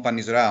a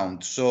company's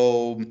round.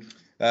 So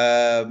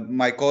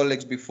my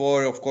colleagues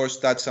before, of course,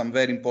 touched some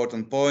very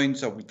important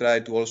points. I will try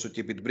to also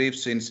keep it brief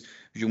since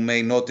you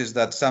may notice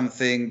that some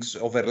things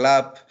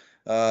overlap.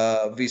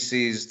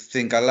 VCs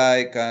think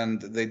alike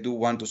and they do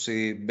want to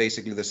see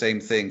basically the same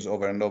things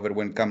over and over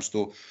when it comes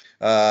to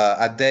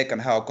a deck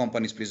and how a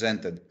company is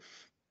presented.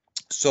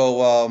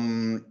 So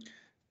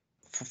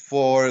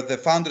for the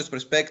founders'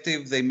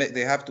 perspective,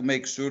 they have to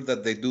make sure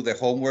that they do the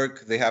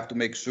homework. They have to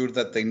make sure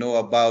that they know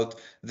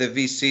about the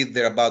VC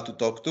they're about to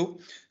talk to.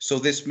 So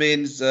this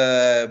means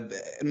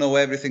know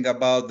everything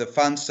about the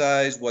fund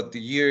size, what the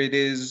year it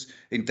is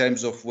in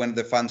terms of when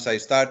the fund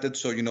size started.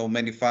 So, you know,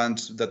 many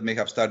funds that may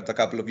have started a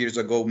couple of years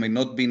ago may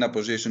not be in a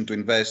position to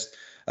invest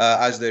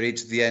as they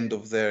reach the end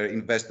of their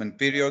investment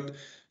period.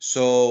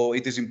 So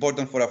it is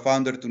important for a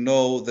founder to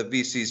know the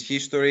VC's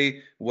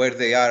history, where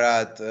they are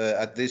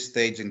at this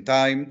stage in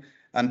time,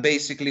 and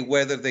basically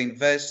whether they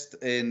invest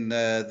in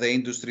the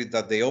industry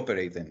that they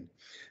operate in.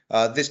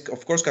 This,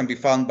 of course, can be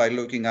found by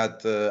looking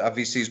at a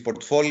VC's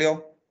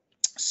portfolio,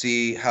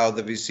 see how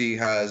the VC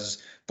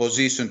has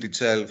positioned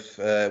itself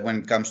when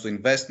it comes to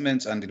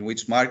investments and in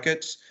which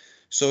markets.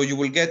 So you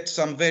will get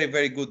some very,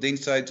 very good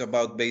insights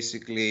about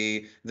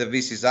basically the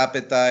VC's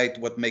appetite,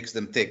 what makes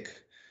them tick.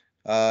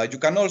 You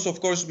can also, of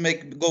course,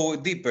 go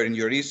deeper in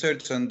your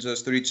research and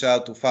just reach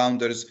out to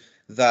founders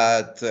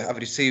that have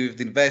received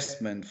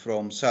investment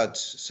from such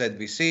said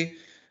VC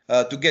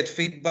to get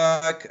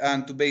feedback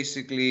and to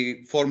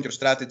basically form your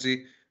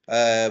strategy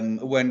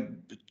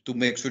to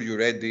make sure you're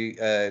ready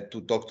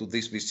to talk to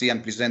this VC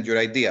and present your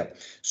idea.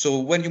 So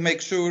when you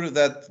make sure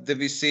that the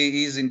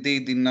VC is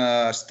indeed in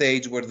a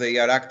stage where they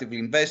are actively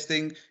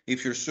investing,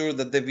 if you're sure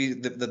that the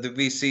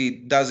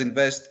VC does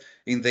invest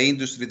in the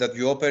industry that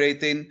you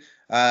operate in,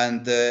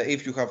 and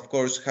if you have, of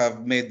course,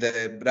 have made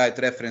the right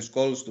reference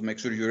calls to make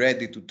sure you're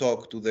ready to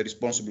talk to the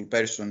responsible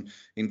person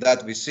in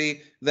that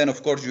VC, then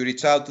of course you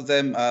reach out to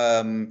them,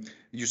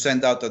 you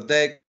send out a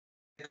deck.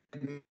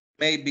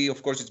 Maybe,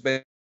 of course, it's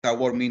better a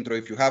warm intro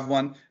if you have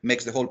one,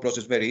 makes the whole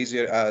process very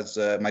easier, as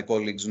my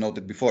colleagues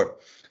noted before.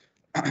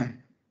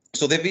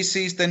 So the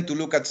VCs tend to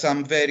look at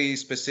some very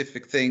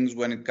specific things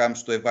when it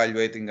comes to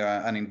evaluating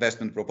an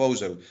investment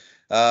proposal.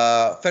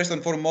 First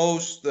and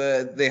foremost,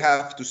 they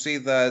have to see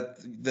that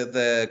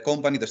the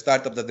company, the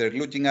startup that they're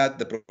looking at,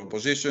 the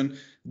proposition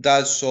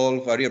does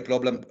solve a real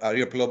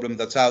problem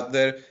that's out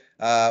there,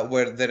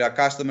 where there are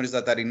customers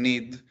that are in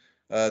need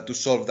to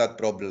solve that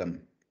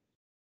problem.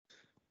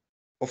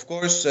 Of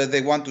course,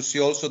 they want to see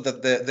also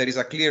that there is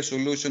a clear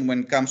solution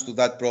when it comes to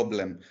that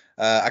problem,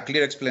 a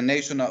clear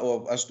explanation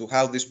as to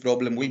how this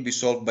problem will be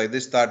solved by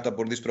this startup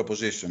or this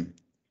proposition.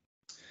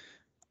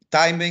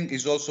 Timing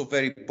is also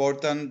very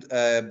important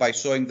by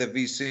showing the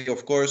VC,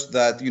 of course,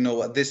 that, you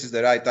know, this is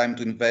the right time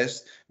to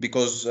invest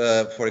because,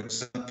 for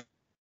example,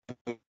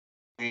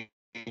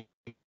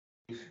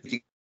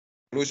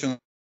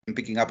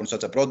 picking up on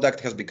such a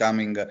product has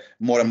becoming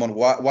more and more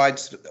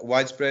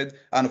widespread.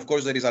 And of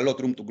course, there is a lot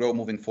of room to grow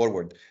moving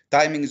forward.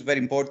 Timing is very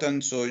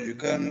important, so you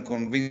can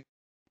convince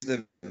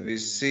the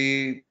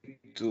VC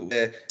to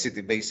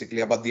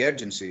basically about the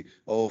urgency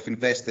of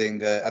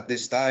investing at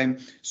this time,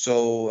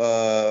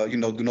 so you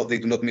know, they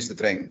do not miss the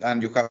train.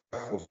 And you have,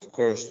 of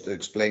course, to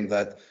explain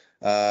that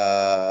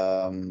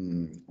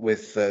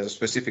with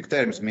specific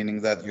terms,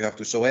 meaning that you have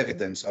to show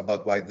evidence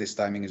about why this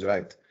timing is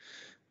right.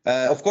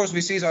 Of course,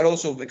 VCs are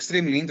also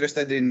extremely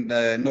interested in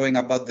knowing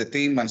about the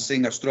team and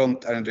seeing a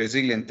strong and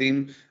resilient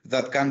team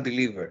that can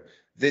deliver.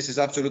 This is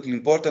absolutely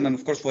important, and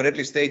of course, for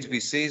early stage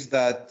VCs,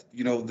 that,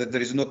 you know, that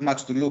there is not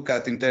much to look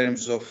at in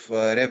terms of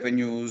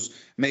revenues,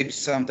 maybe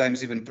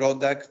sometimes even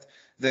product.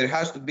 There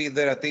has to be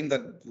a team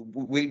that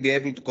will be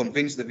able to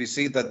convince the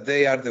VC that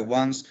they are the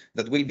ones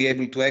that will be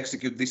able to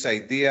execute this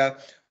idea,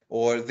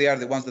 or they are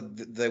the ones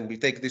that they will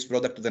take this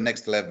product to the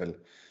next level.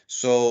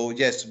 So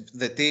yes,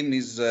 the team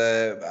is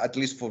at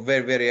least for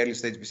very, very early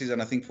stage VCs,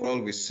 and I think for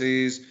all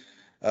VCs,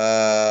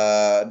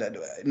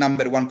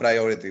 number one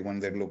priority when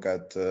they look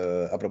at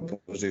a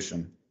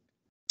proposition.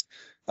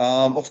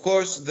 Of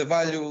course, the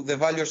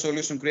value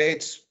solution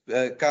creates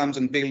comes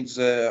and builds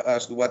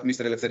as to what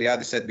Mr.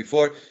 Eleftheriadis said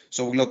before,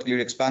 so we'll not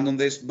clearly expand on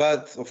this,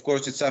 but of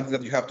course it's something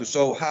that you have to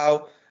show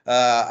how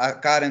a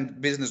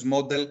current business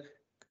model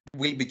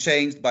will be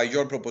changed by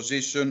your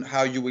proposition,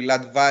 how you will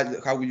add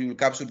value, how you will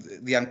capture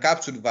the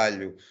uncaptured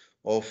value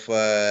of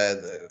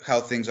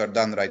how things are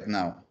done right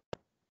now.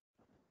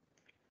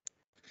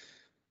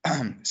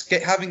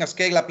 having a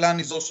scale-up plan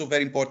is also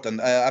very important.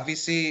 A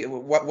VC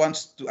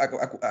wants to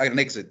an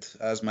exit,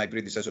 as my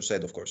predecessor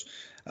said, of course.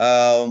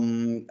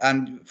 And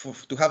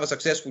to have a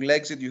successful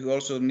exit, you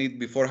also need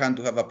beforehand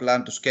to have a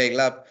plan to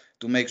scale up,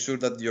 to make sure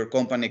that your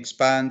company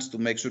expands, to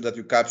make sure that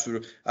you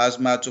capture as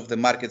much of the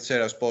market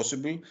share as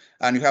possible.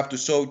 And you have to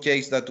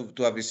showcase that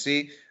to a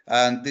VC.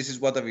 And this is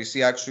what a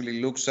VC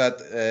actually looks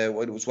at. It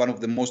was one of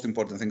the most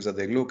important things that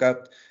they look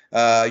at,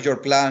 your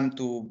plan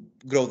to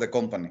grow the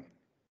company.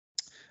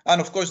 And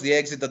of course, the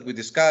exit that we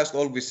discussed,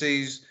 all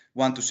VCs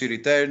want to see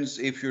returns.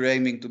 If you're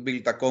aiming to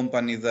build a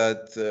company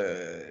that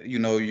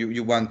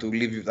you want to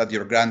leave at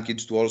your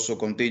grandkids to also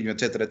continue,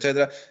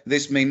 etc.,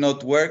 this may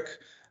not work.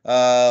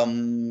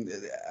 An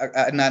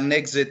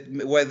exit,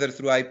 whether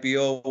through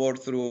IPO or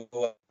through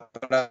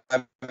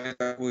private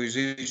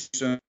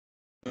acquisition,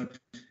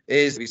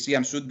 is VC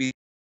and should be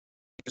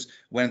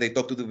when they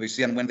talk to the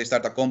VC and when they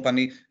start a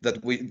company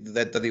that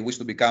they wish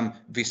to become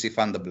VC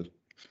fundable.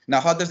 Now,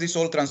 how does this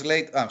all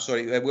translate?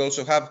 We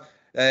also have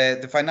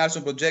the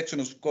financial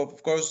projections,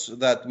 of course,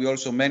 that we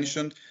also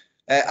mentioned.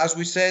 As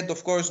we said,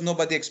 of course,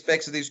 nobody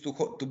expects this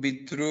to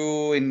be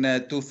true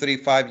in 2, 3,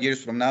 5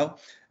 years from now.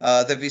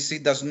 The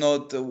VC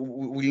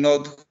will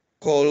not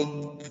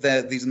hold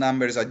these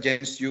numbers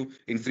against you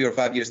in 3 or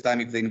 5 years'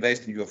 time if they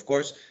invest in you, of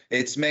course.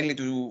 It's mainly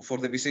for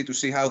the VC to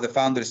see how the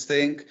founders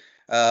think,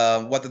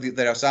 what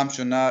their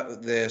assumptions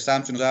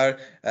are,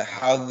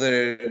 how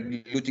they're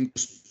looking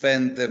to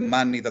spend the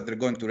money that they're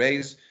going to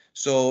raise.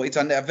 So it's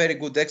a very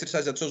good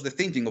exercise that shows the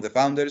thinking of the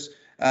founders,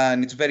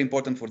 and it's very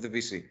important for the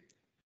VC.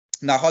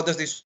 Now, how does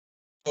this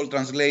all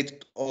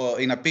translate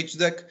in a pitch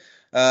deck?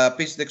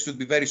 Pitch deck should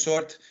be very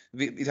short.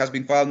 It has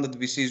been found that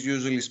VCs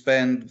usually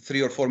spend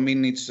 3 or 4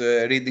 minutes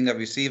reading a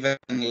VC, even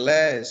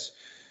less.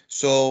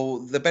 So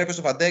the purpose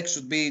of a deck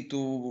should be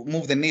to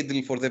move the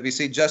needle for the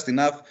VC just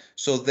enough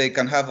so they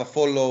can have a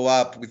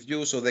follow-up with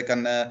you, so they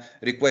can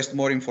request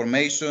more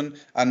information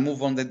and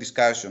move on the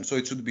discussion. So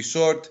it should be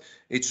short,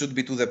 it should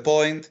be to the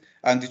point,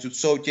 and it should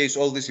showcase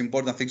all these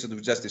important things that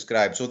we've just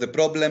described. So the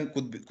problem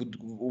could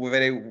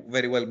very,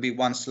 very well be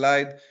one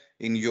slide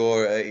in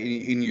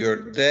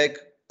your deck,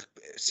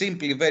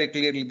 simply very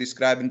clearly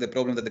describing the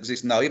problem that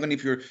exists now. Even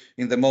if you're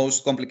in the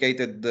most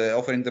complicated,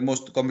 offering the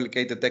most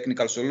complicated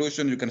technical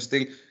solution, you can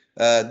still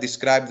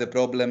describe the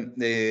problem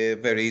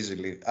very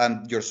easily,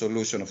 and your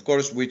solution, of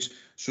course, which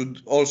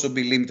should also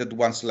be limited to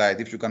one slide.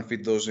 If you can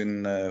fit those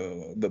in,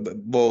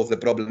 both the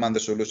problem and the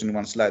solution in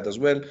one slide as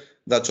well,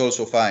 that's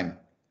also fine.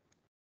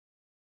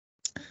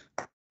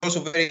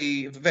 Also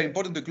very, very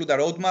important to include a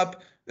roadmap,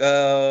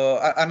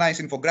 a nice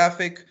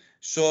infographic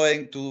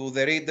showing to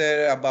the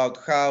reader about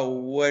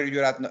where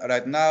you're at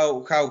right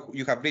now, how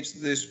you have reached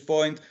this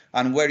point,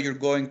 and where you're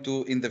going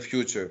to in the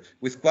future,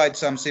 with quite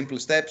some simple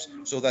steps,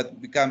 so that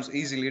it becomes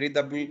easily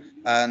readable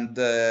and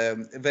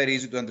very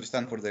easy to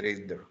understand for the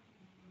reader.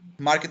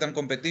 Market and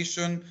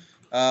competition,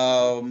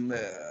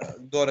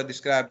 Dora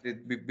described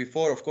it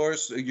before. Of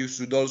course, you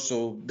should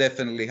also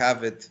definitely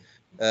have it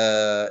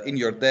in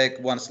your deck,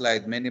 one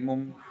slide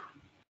minimum.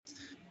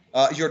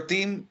 Your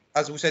team,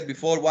 as we said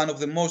before, one of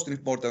the most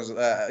important,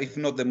 if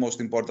not the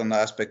most important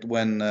aspect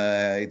when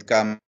it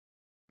comes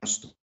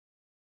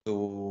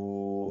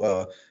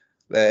to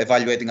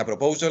evaluating a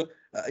proposal.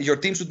 Your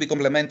team should be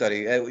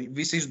complementary.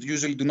 VCs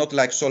usually do not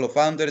like solo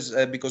founders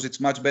because it's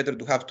much better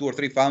to have 2 or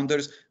 3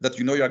 founders that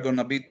you know you are going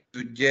to be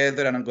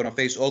together and are going to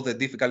face all the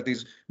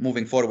difficulties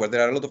moving forward.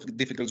 There are a lot of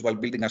difficulties while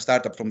building a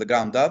startup from the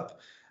ground up.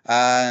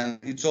 And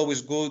it's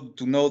always good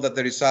to know that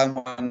there is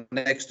someone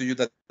next to you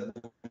that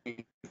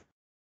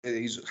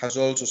has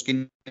also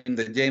skin in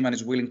the game and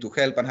is willing to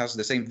help and has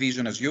the same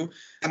vision as you.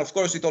 And of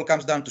course, it all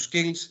comes down to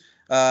skills.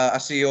 A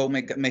CEO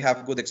may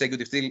have good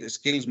executive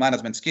skills,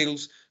 management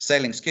skills,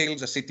 selling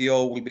skills. A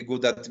CTO will be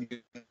good at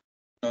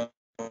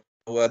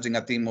managing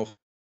a team of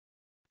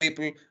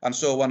people, and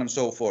so on and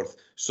so forth.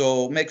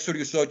 So make sure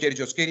you showcase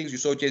your skills, you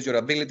showcase your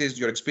abilities,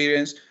 your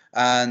experience,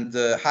 and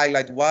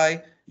highlight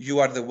why you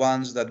are the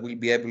ones that will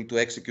be able to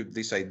execute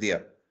this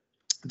idea.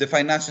 The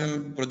financial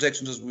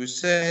projections, as we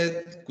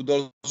said, could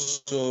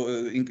also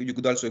you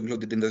could also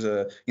include it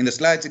in the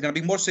slides. It's going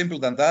to be more simple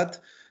than that.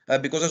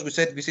 Because, as we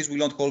said, VCs will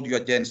not hold you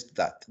against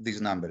these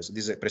numbers,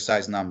 these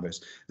precise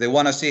numbers. They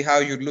want to see how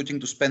you're looking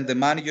to spend the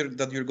money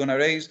that you're going to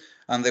raise,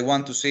 and they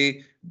want to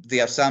see the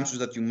assumptions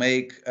that you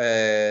make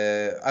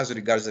as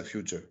regards the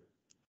future.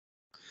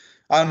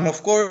 And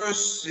of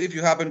course, if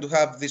you happen to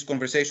have this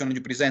conversation and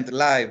you present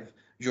live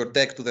your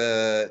deck to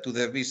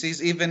the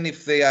VCs, even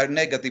if they are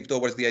negative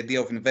towards the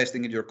idea of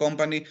investing in your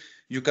company,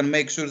 you can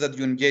make sure that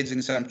you engage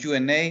in some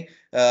Q&A,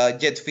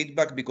 get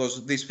feedback,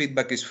 because this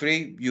feedback is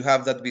free. You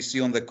have that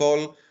VC on the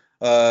call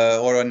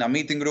or in a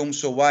meeting room,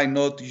 so why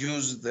not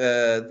use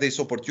this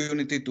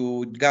opportunity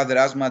to gather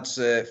as much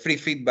free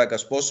feedback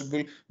as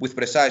possible with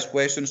precise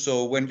questions,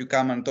 so when you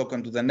come and talk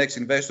to the next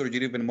investor,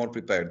 you're even more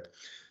prepared.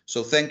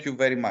 So thank you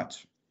very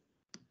much.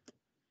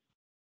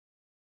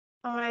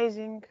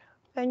 Amazing.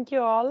 Thank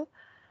you all.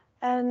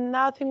 And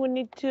now I think we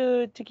need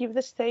to give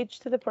the stage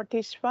to the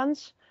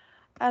participants.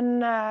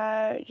 and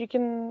you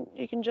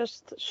can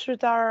just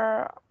shoot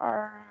our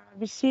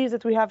VCs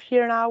that we have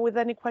here now with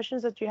any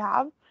questions that you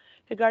have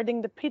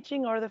regarding the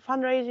pitching or the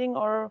fundraising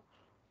or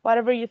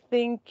whatever you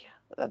think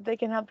that they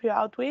can help you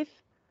out with.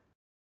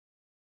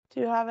 Do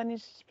you have any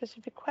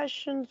specific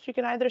questions? You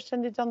can either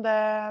send it on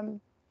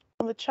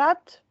the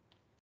chat,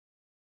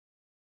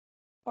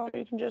 or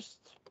you can just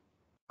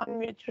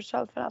unmute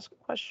yourself and ask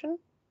a question.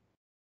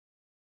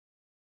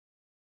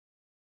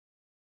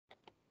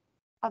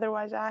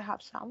 Otherwise, I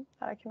have some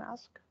that I can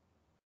ask.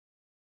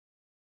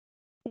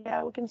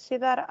 Yeah, we can see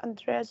that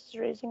Andreas is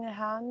raising a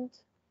hand.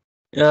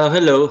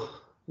 Hello,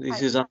 this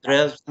Hi. is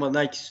Andreas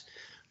Manakis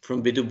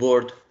from B2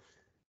 Board.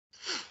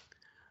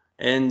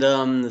 And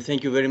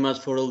thank you very much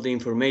for all the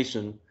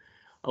information.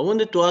 I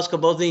wanted to ask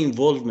about the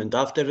involvement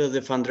after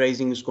the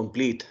fundraising is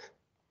complete.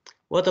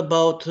 What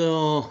about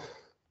the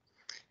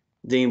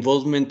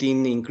involvement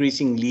in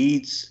increasing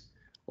leads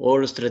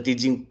or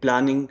strategic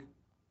planning?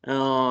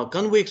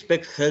 Can we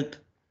expect help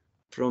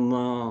from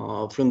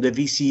the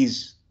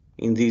VCs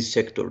in these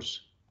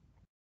sectors?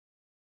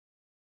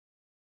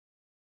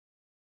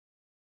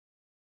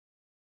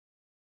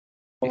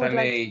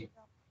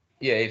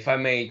 If I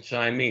may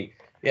chime in.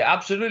 Yeah,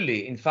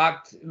 absolutely. In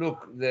fact,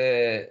 look,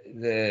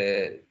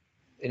 an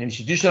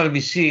institutional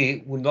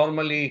VC will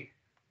normally,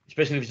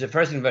 especially if it's the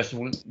first investor,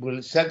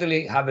 will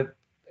certainly have a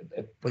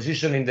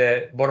position in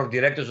the board of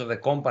directors of the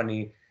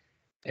company,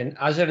 and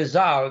as a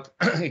result,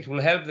 it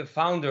will help the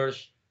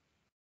founders,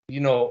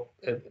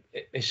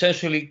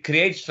 essentially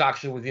create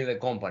structure within the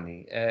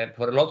company.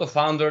 For a lot of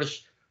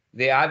founders,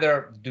 they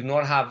either do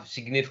not have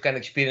significant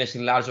experience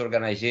in large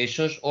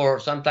organizations, or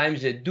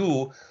sometimes they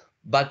do,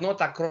 but not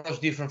across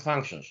different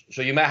functions.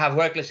 So you might have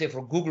worked, let's say,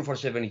 for Google for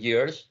 7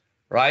 years,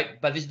 right?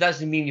 But this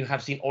doesn't mean you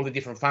have seen all the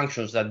different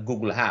functions that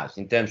Google has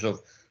in terms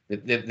of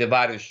the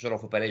various sort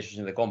of operations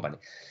in the company.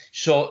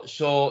 So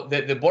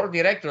the board of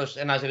directors,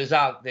 and as a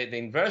result, the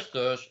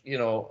investors,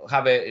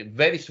 have a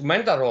very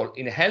instrumental role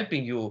in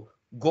helping you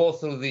go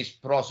through this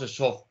process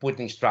of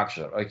putting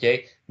structure,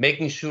 okay?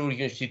 Making sure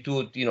you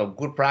institute,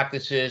 good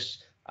practices,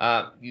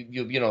 that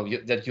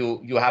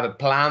you have a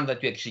plan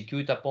that you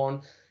execute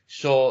upon.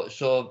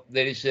 So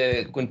there is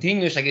a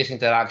continuous, I guess,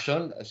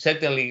 interaction,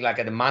 certainly like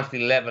at a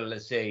monthly level,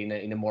 let's say,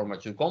 in a more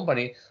mature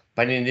company.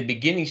 But in the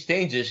beginning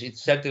stages,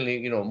 it's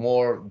certainly,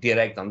 more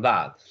direct on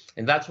that.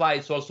 And that's why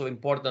it's also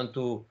important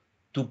to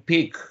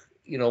pick,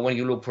 when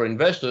you look for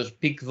investors,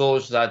 pick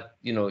those that,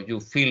 you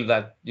feel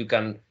that you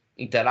can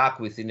interact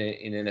with in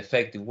an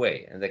effective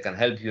way, and they can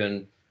help you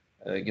in,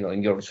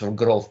 in your sort of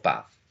growth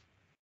path.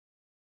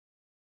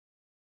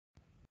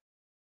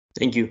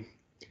 Thank you.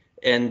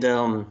 And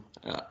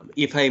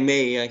if I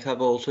may, I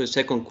have also a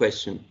second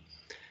question.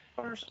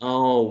 Of course.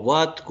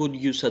 What could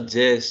you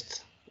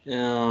suggest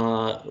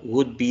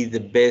would be the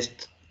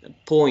best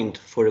point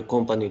for a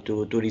company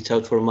to reach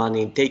out for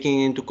money,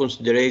 taking into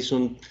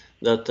consideration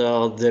that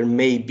there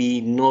may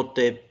be not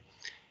an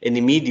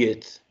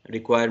immediate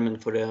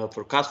requirement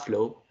for cash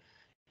flow?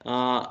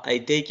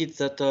 I take it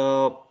that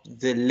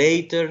the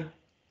later,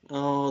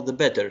 the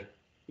better,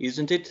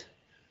 isn't it?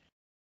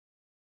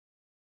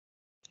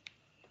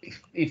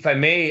 If I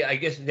may, I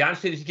guess the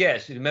answer is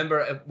yes.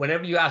 Remember,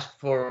 whenever you ask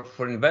for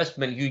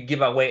investment, you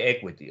give away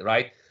equity,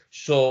 right?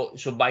 So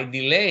by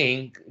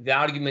delaying, the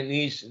argument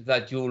is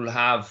that you'll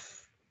have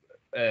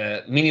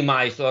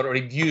minimized or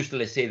reduced,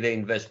 let's say, the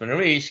investment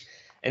risk,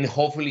 and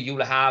hopefully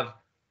you'll have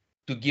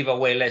to give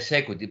away less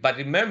equity. But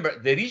remember,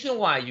 the reason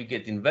why you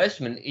get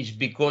investment is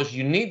because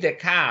you need the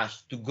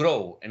cash to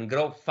grow and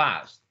grow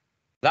fast.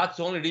 That's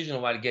the only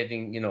reason why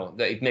getting,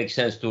 that it makes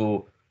sense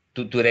to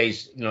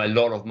raise, a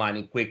lot of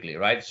money quickly,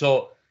 right?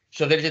 So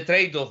there's a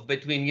trade-off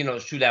between,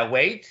 should I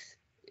wait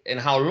and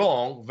how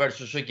long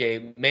versus,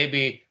 okay,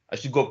 maybe I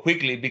should go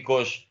quickly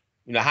because,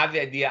 I have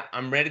the idea,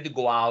 I'm ready to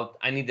go out,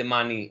 I need the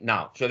money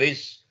now. So there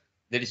is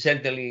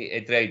certainly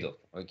a trade-off,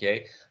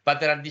 okay? But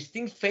there are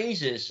distinct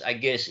phases, I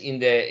guess,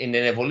 in an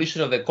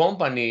evolution of the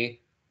company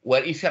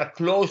where if you are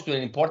close to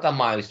an important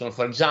milestone,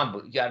 for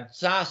example, you are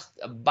just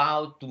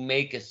about to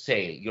make a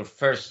sale, your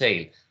first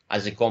sale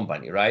as a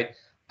company, right?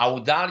 I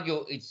would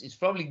argue it's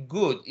probably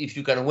good if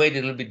you can wait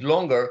a little bit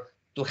longer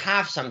to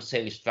have some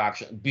sales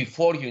traction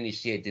before you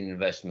initiate an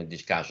investment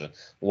discussion.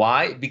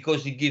 Why?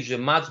 Because it gives you a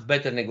much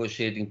better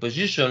negotiating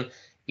position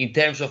in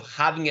terms of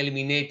having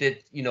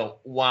eliminated,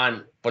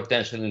 one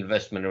potential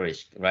investment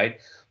risk, right?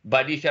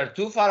 But if you're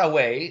too far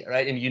away,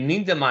 right, and you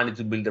need the money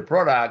to build the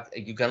product,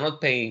 you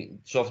cannot pay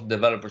software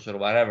developers or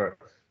whatever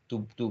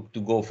to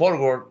go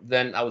forward,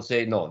 then I would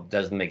say, no, it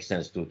doesn't make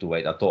sense to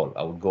wait at all.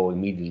 I would go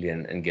immediately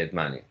and get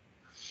money.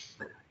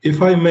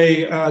 If I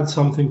may add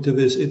something to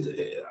this,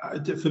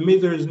 for me,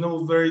 there is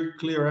no very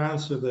clear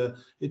answer there.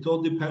 It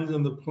all depends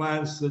on the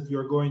plans that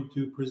you're going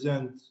to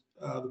present,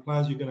 the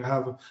plans you're going to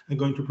have and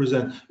going to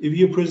present. If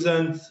you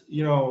present,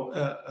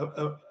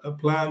 a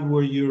plan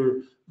where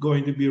you're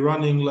going to be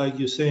running like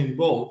Usain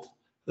Bolt,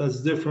 that's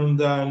different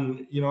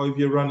than, if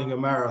you're running a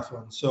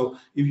marathon. So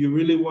if you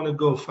really want to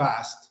go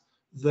fast,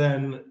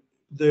 then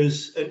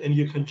and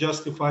you can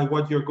justify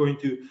what you're going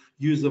to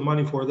use the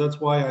money for. That's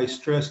why I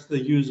stressed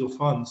the use of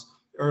funds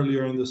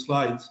earlier in the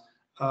slides.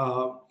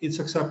 It's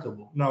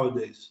acceptable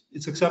nowadays.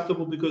 It's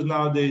acceptable because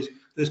nowadays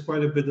there's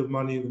quite a bit of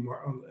money in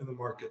the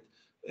market.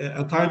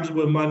 At times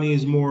when money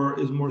is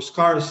more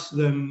scarce,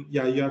 then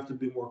yeah, you have to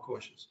be more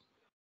cautious.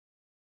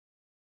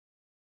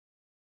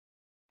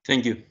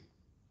 Thank you.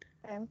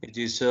 Okay. It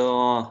is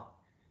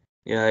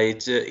yeah,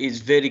 it's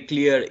very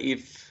clear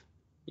if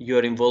you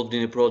are involved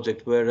in a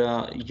project where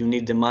you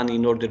need the money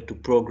in order to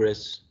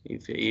progress,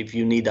 if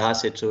you need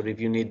assets or if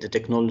you need the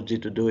technology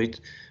to do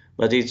it,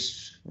 but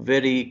it's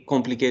very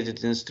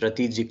complicated and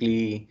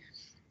strategically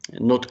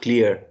not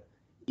clear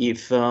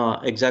if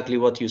exactly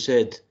what you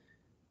said.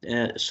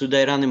 Should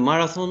I run a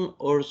marathon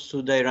or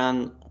should I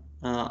run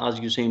as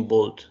Usain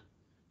Bolt?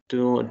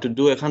 To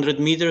do 100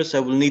 meters, I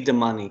will need the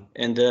money,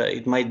 and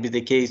it might be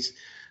the case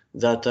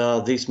that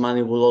this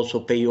money will also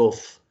pay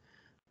off.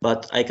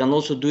 But I can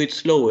also do it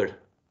slower.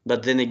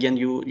 But then again,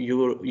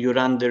 you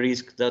run the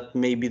risk that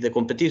maybe the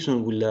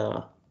competition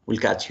will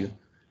catch you.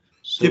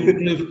 So,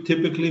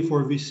 typically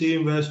for VC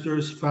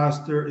investors,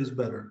 faster is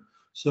better.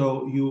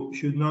 So you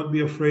should not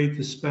be afraid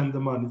to spend the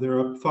money. There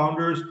are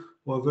founders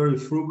who are very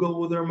frugal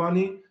with their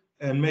money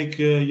and make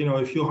a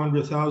few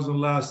 $100,000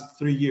 last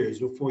 3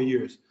 years or 4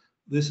 years.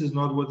 This is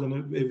not what a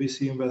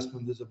VC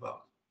investment is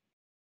about.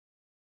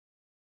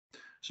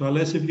 So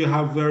unless if you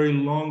have very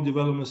long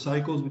development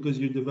cycles because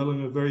you're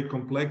developing a very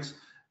complex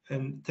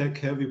and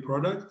tech-heavy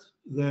product,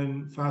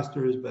 then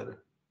faster is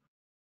better.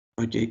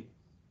 okay.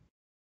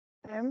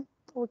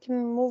 We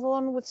can move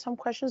on with some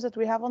questions that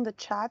we have on the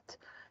chat.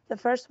 The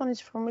first one is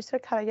from Mr.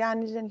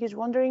 Karayanis, and he's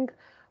wondering,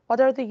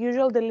 what are the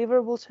usual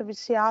deliverables a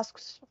VC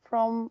asks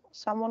from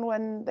someone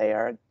when they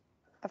are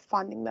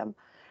funding them?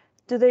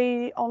 Do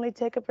they only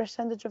take a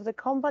percentage of the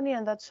company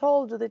and that's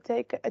all? Do they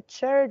take a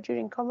share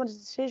during company's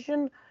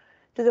decision?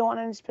 Do they want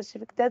any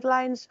specific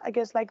deadlines? I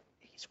guess like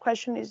his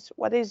question is,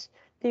 what is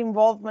the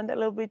involvement? A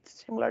little bit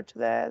similar to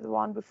the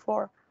one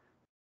before.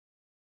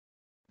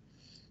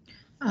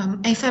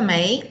 If I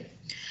may,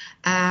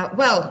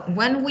 well,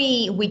 when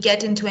we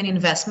get into an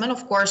investment,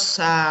 of course,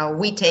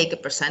 we take a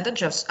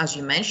percentage, as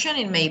you mentioned.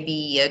 It may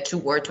be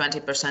 2 or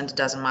 20%, it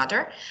doesn't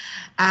matter.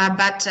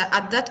 But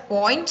at that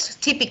point,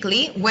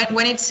 typically,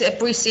 when it's a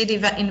pre-seed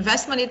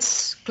investment,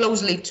 it's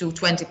closely to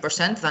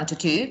 20% than to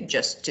 2,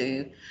 just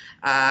to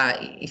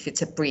if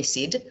it's a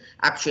pre-seed,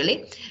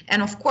 actually.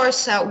 And of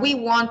course, we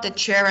want the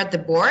chair at the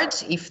board.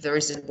 If there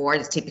is a board,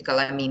 it's typical,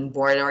 I mean,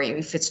 board, or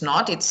if it's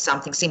not, it's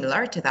something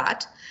similar to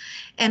that.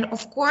 And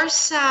of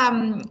course,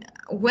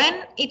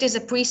 when it is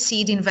a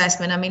pre-seed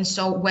investment, I mean,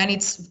 so when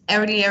it's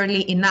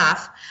early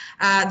enough,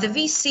 the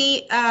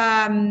VC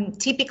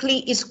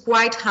typically is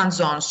quite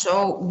hands-on.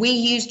 So we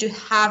used to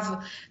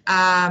have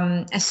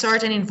a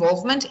certain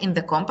involvement in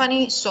the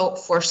company. So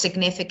for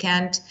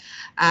significant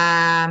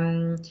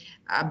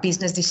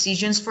business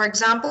decisions, for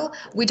example,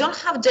 we don't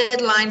have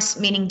deadlines,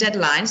 meaning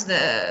deadlines.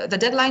 The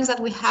deadlines that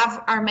we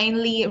have are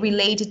mainly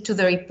related to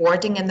the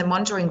reporting and the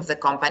monitoring of the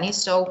company.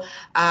 So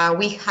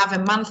we have a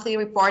monthly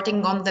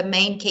reporting on the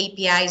main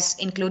KPIs,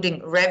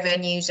 including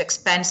revenues,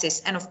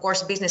 expenses, and of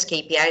course, business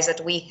KPIs that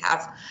we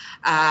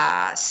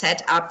have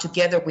set up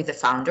together with the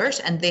founders.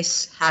 And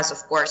this has,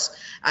 of course,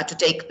 to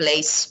take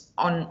place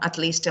on at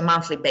least a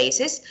monthly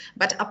basis.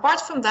 But apart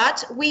from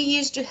that, we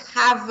used to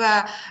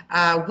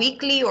have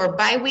weekly or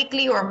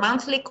bi-weekly or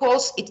monthly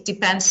calls. It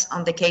depends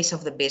on the case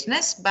of the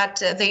business,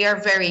 but they are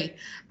very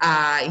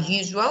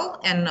usual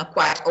and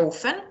quite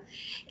often.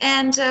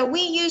 And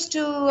we used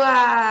to,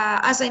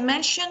 as I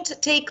mentioned,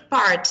 take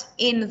part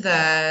in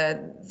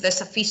the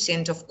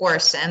sufficient, of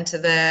course, and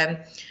the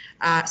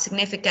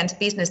significant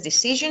business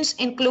decisions,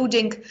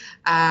 including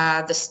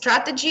the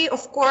strategy,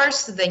 of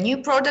course, the new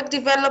product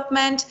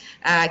development,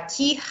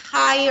 key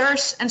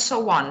hires, and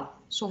so on.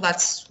 So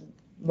that's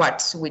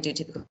what we do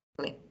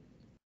typically.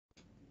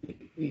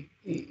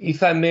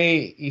 If I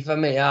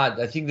may add,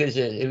 I think there's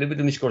a little bit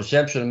of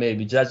misconception,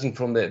 maybe judging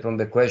from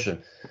the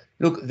question.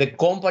 Look, the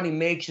company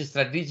makes a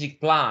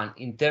strategic plan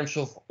in terms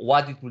of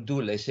what it will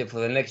do, let's say, for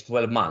the next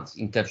 12 months,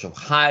 in terms of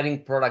hiring,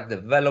 product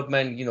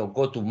development,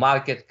 go to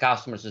market,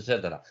 customers,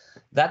 etc.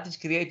 That is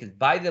created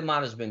by the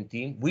management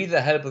team with the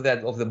help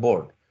of the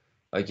board.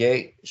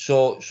 Okay,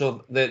 so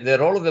the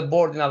role of the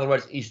board, in other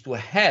words, is to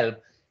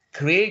help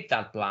create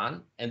that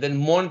plan and then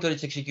monitor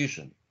its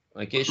execution.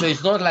 Okay, so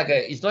it's not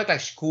like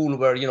school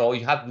where you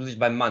have to do this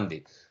by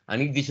Monday. I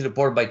need this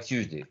report by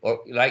Tuesday,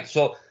 or like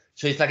so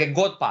it's like a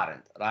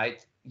godparent,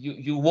 right?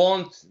 You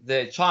want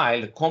the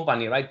child, the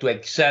company, right, to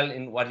excel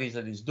in what it is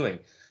that it's doing.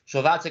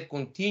 So that's a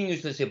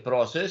continuous, let's say,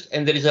 process,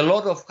 and there is a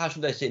lot of, how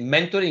should I say,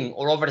 mentoring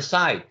or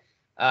oversight,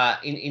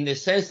 in the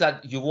sense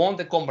that you want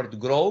the company to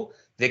grow,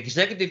 the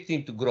executive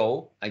team to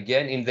grow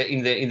again in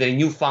the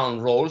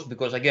newfound roles,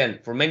 because again,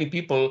 for many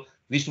people,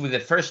 this will be the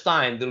first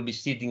time they'll be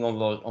sitting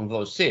on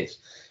those seats.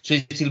 So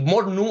it's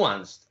more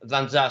nuanced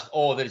than just,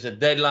 oh, there is a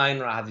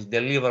deadline or I have this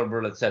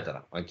deliverable,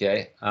 etc.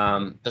 Okay,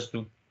 just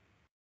to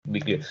be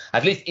clear,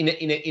 at least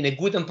in a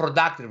good and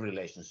productive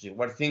relationship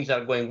where things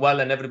are going well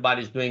and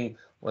everybody's doing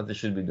what they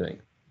should be doing.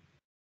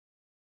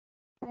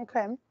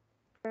 Okay.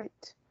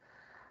 Great.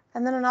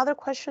 And then another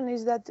question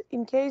is that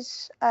in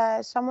case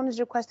someone is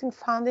requesting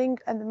funding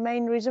and the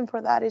main reason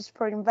for that is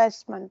for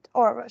investment,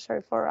 or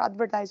sorry, for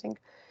advertising,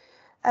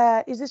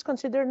 is this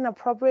considered an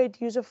appropriate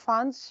use of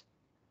funds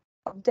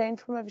obtained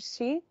from a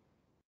VC?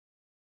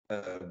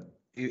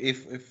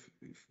 If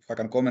I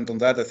can comment on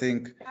that, I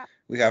think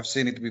we have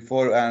seen it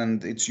before,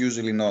 and it's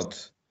usually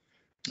not.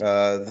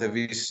 The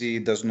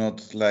VC does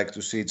not like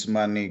to see its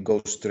money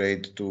go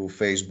straight to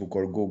Facebook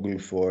or Google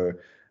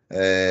for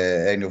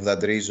any of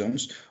that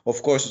reasons.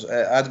 Of course,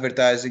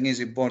 advertising is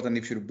important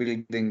if you're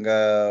building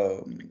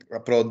a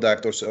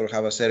product or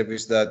have a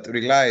service that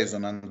relies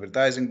on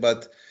advertising,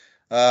 but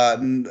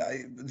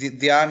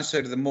the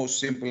answer, the most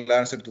simple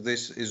answer to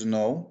this is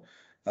no.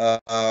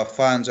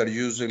 Funds are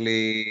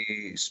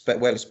usually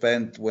well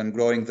spent when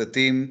growing the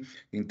team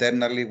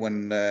internally,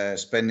 when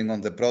spending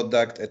on the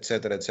product,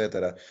 etc.,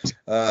 etc.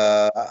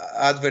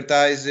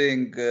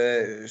 Advertising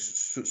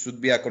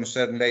should be a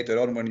concern later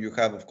on when you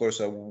have, of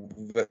course, a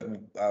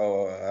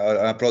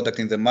product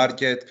in the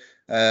market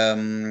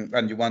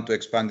and you want to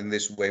expand in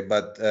this way.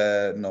 But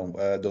no,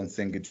 I don't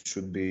think it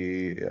should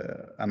be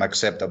an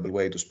acceptable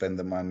way to spend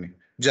the money.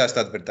 Just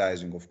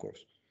advertising, of course.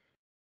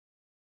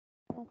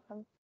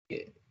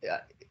 Okay.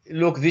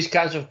 Look, these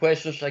kinds of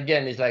questions,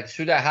 again, is like,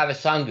 should I have a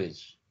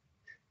sandwich?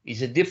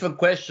 It's a different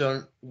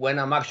question when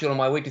I'm actually on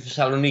my way to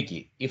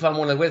Thessaloniki. If I'm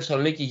on the way to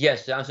Thessaloniki,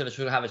 yes, the answer is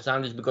should I have a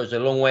sandwich because it's a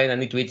long way and I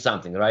need to eat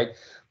something, right?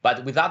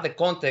 But without the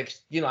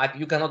context, you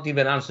cannot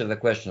even answer the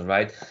question,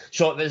 right?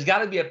 So there's got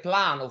to be a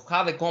plan of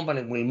how the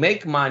company will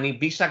make money,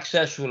 be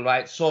successful,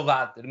 right? So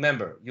that,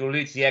 remember, you'll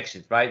reach the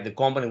exit, right? The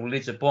company will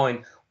reach a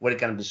point where it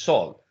can be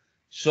sold.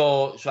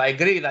 So I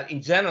agree that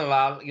in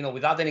general,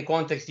 without any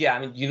context, yeah, I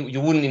mean,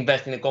 you wouldn't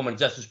invest in a company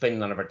just to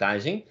spend on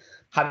advertising.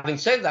 Having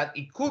said that,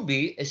 it could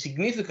be a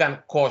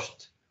significant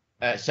cost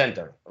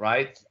center,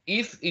 right?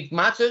 If it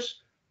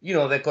matches,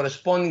 the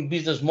corresponding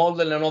business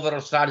model and overall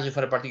strategy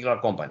for a particular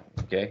company,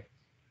 okay?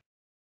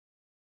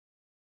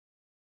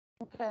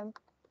 Okay.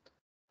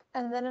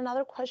 And then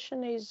another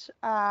question is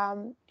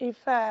if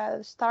a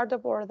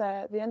startup or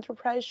the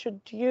enterprise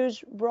should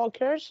use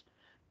brokers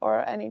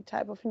or any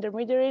type of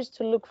intermediaries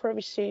to look for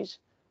VCs,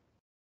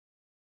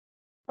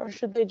 or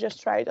should they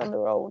just try it on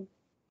their own?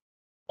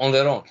 On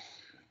their own.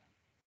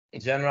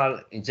 In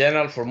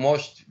general, for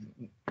most,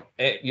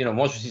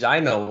 most VCs I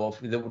know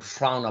of, they would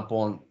frown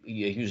upon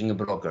using a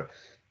broker,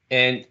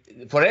 and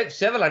for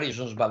several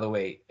reasons, by the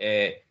way.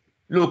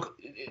 Look,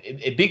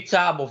 a big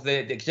job of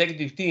the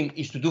executive team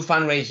is to do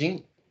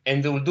fundraising,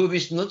 and they will do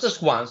this not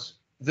just once;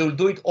 they will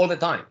do it all the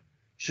time.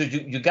 So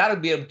you got to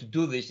be able to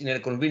do this in a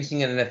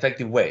convincing and an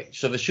effective way.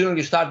 So the sooner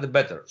you start, the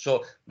better.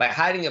 So by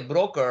hiring a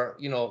broker,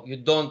 you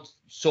don't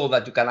show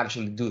that you can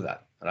actually do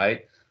that,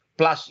 right?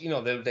 Plus,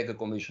 they'll take a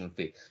commission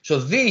fee. So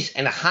this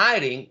and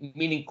hiring,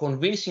 meaning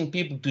convincing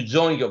people to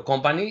join your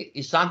company,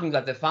 is something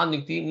that the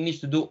founding team needs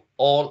to do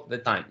all the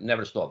time,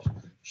 never stops.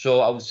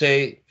 So I would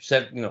say,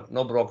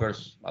 no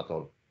brokers at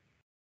all.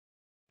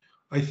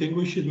 I think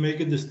we should make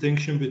a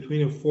distinction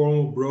between a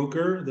formal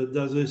broker that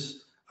does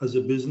this as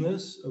a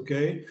business,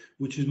 okay,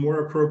 which is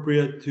more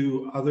appropriate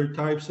to other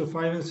types of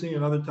financing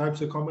and other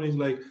types of companies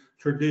like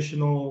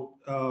traditional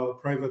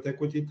private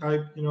equity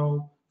type,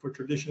 for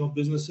traditional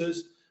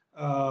businesses,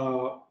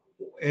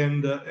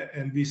 and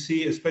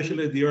VC,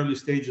 especially at the early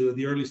stages. At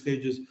the early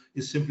stages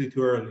is simply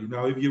too early.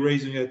 Now, if you're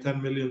raising a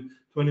 10 million,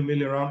 20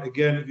 million round,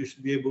 again, you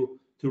should be able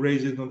to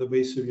raise it on the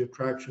basis of your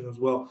traction as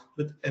well.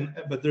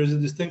 But there's a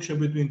distinction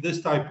between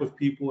this type of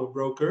people and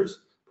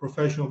brokers,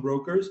 professional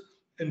brokers,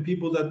 and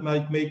people that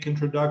might make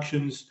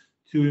introductions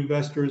to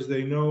investors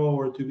they know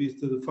or to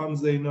the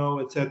funds they know,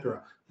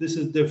 etc. This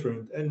is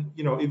different. And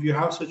if you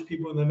have such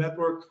people in the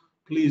network,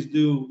 please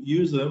do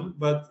use them.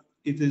 But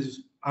it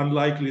is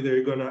unlikely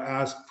they're going to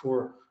ask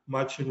for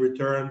much in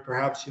return.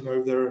 Perhaps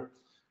if they're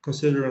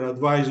considered an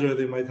advisor,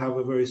 they might have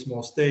a very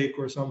small stake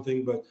or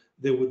something, but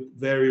they would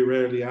very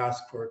rarely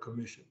ask for a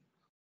commission.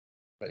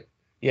 Right.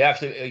 Yeah,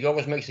 actually,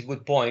 Yorgos makes a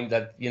good point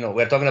that,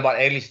 we're talking about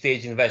early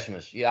stage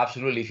investments. Yeah,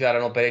 absolutely. If you are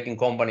an operating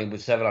company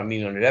with several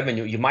million in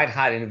revenue, you might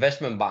hire an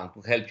investment bank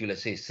to help you,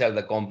 let's say, sell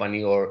the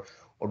company or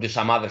do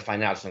some other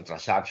financial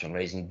transaction,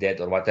 raising debt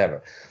or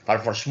whatever.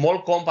 But for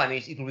small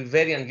companies, it will be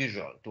very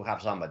unusual to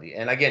have somebody.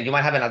 And again, you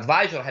might have an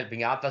advisor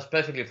helping out. That's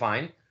perfectly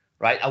fine,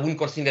 right? I wouldn't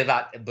consider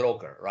that a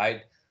broker,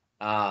 right?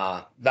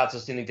 That's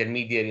just an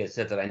intermediary,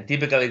 etc. And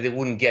typically, they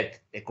wouldn't get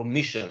a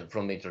commission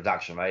from the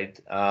introduction, right?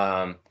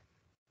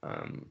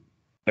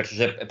 Versus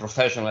a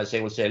professional, let's say,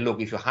 would say, look,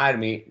 if you hire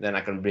me, then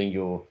I can bring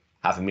you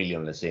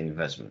 $500,000, let's say, in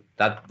investment.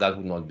 That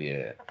would not be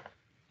a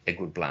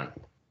good plan.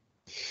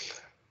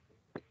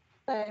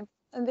 Okay.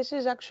 And this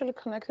is actually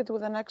connected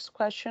with the next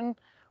question,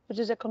 which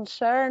is a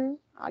concern,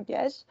 I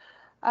guess,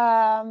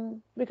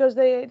 because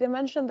they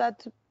mentioned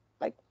that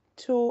like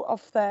two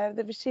of the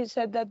VCs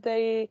said that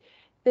they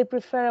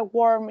prefer a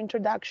warm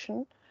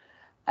introduction,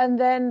 and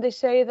then they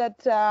say that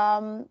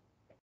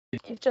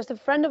if just a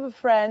friend of a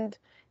friend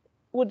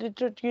would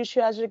introduce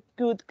you as a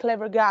good,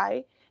 clever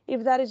guy,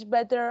 if that is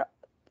better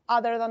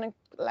other than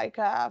like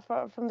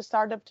from the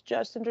startup to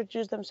just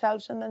introduce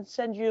themselves and then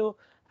send you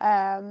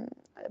a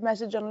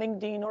message on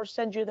LinkedIn or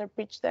send you their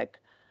pitch deck?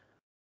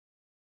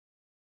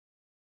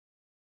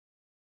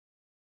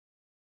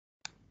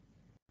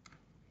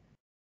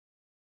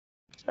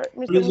 Sorry,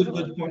 Mr. There is a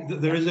good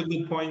point. There is a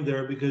good point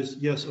there, because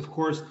yes, of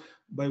course,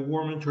 by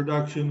warm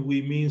introduction,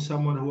 we mean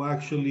someone who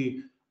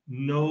actually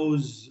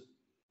knows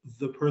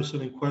the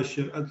person in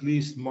question, at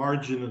least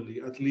marginally,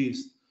 at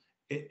least,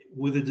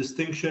 with a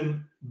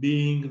distinction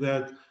being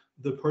that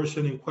the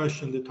person in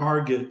question, the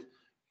target,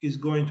 is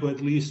going to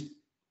at least,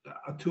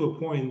 to a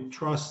point,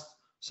 trust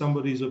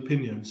somebody's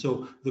opinion.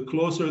 So the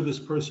closer this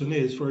person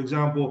is, for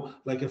example,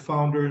 like a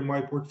founder in my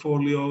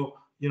portfolio,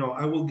 you know,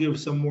 I will give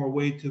some more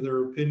weight to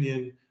their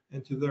opinion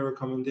and to their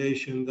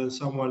recommendation than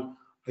someone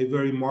I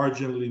very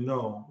marginally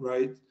know,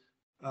 right?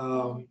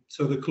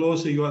 So the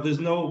closer you are, there's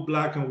no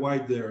black and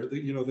white there.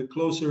 The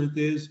closer it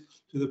is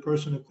to the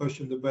person in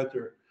question, the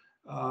better.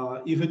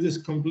 If it is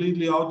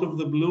completely out of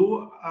the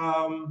blue,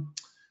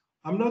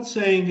 I'm not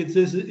saying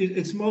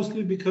it's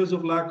mostly because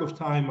of lack of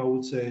time, I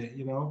would say,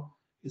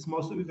 it's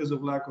mostly because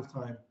of lack of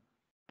time.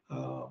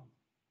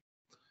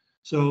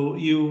 So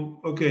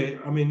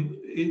I mean,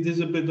 it is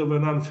a bit of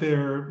an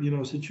unfair,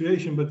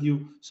 situation, but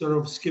you sort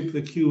of skip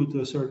the queue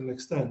to a certain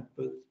extent.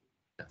 But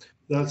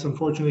that's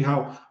unfortunately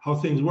how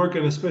things work,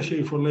 and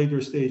especially for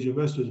later stage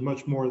investors,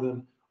 much more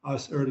than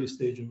us early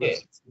stage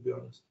investors, to be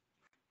honest.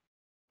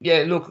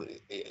 Yeah, look,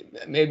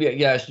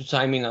 maybe I should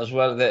chime in as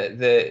well.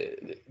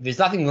 There's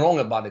nothing wrong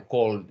about a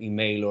cold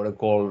email or a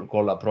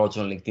cold approach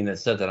on LinkedIn,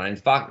 etc. In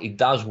fact, it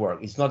does work.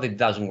 It's not that it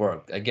doesn't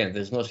work. Again,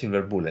 there's no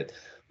silver bullet.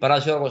 But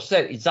as Yorgos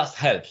said, it just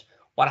helps.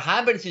 What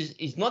happens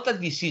is not that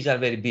VCs are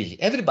very busy.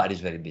 Everybody's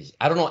very busy.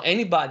 I don't know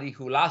anybody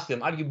who will ask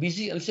them, "Are you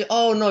busy?" And say,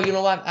 "Oh no, you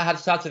know what? I had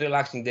such a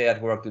relaxing day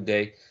at work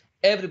today."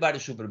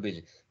 Everybody's super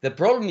busy. The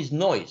problem is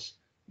noise.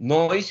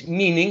 Noise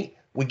meaning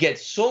we get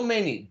so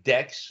many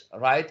decks,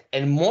 right?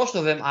 And most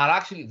of them are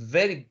actually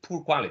very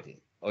poor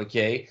quality,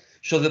 okay?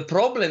 So the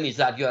problem is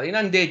that you are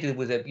inundated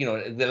with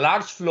the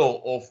large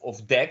flow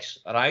of decks,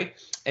 right?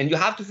 And you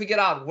have to figure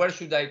out where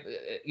should I,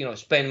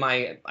 spend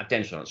my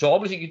attention. So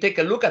obviously you take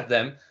a look at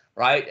them,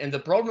 right? And the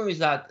problem is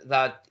that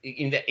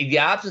in the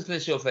absence,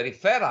 let's say, of a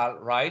referral,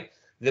 right,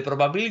 the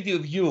probability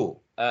of you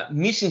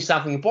missing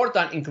something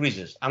important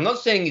increases. I'm not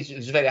saying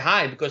it's very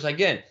high, because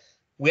again,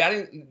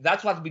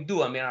 that's what we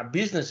do. I mean, our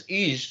business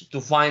is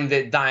to find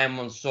the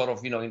diamonds sort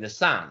of, in the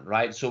sand,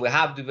 right? So we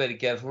have to be very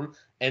careful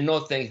and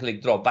not thankfully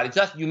drop. But it's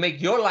just, you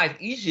make your life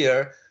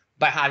easier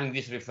by having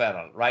this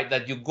referral, right?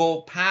 That you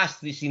go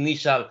past this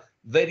initial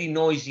very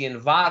noisy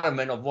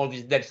environment of all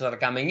these decks that are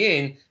coming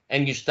in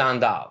and you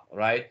stand out,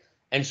 right?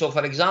 And so,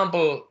 for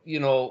example,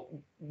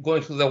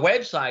 going through the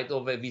website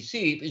of a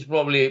VC is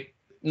probably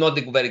not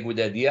a very good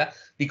idea,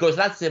 because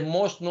that's the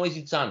most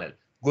noisy channel.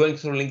 Going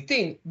through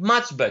LinkedIn,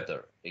 much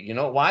better.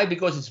 Why?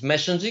 Because it's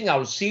messaging.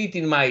 I'll see it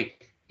in my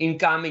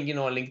incoming,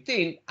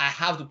 LinkedIn. I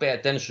have to pay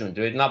attention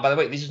to it. Now, by the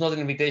way, this is not an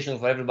invitation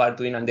for everybody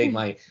to inundate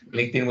my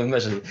LinkedIn with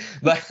messages.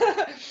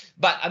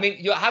 But I mean,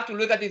 you have to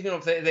look at it,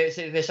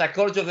 the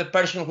psychology of the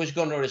person who's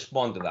going to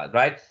respond to that,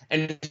 right?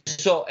 And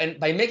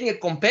by making it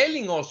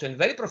compelling also and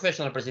very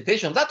professional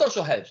presentation, that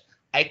also helps.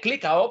 I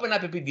open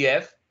up a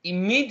PDF.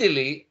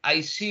 Immediately, I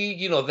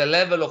see, the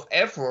level of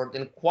effort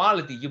and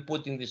quality you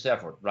put in this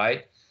effort,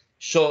 right?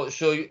 So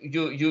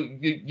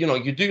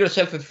you do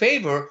yourself a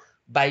favor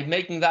by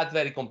making that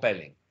very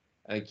compelling,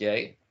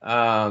 okay?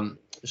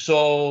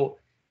 So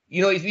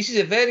this is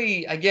a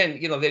very, again,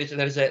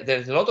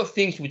 there's a lot of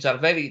things which are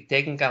very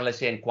technical, let's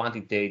say, and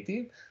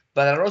quantitative,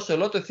 but there are also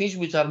a lot of things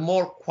which are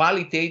more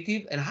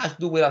qualitative and has to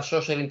do with our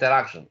social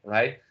interaction,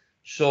 right?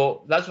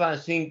 So that's why I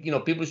think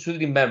people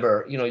should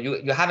remember,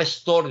 you have a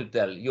story to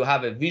tell, you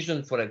have a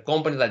vision for a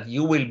company that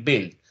you will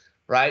build,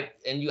 right?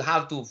 And you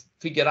have to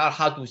figure out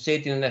how to say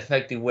it in an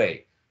effective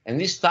way. And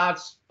this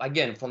starts,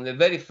 again, from the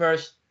very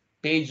first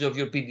page of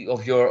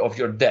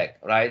your deck,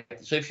 right?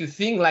 So if you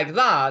think like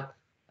that,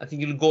 I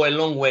think you'll go a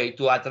long way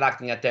to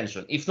attracting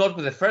attention. If not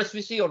with the first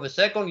VC or the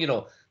second,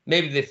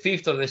 maybe the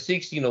fifth or the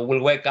sixth,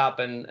 will wake up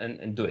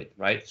and do it,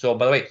 right? So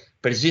by the way,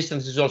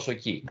 persistence is also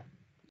key.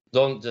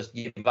 Don't just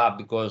give up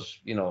because,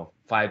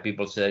 5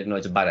 people said,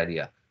 it's a bad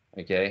idea,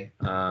 okay?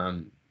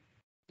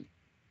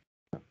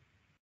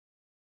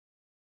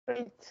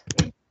 Great.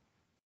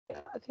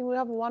 I think we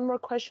have one more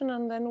question,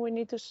 and then we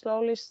need to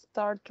slowly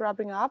start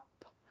wrapping up.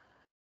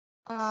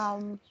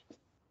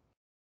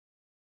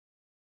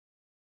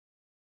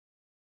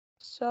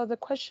 So the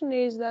question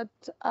is that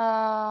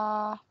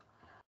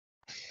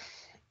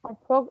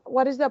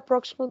what is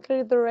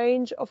approximately the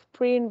range of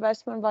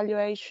pre-investment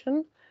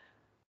valuation,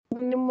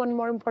 minimum and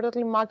more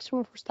importantly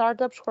maximum, for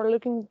startups who are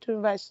looking to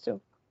invest to?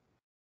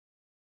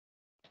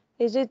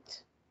 Is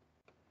it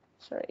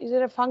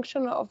a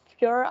function of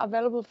your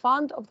available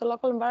fund, of the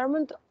local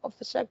environment, of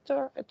the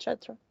sector,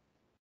 etc.?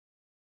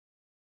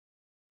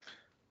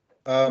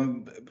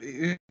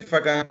 If I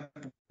can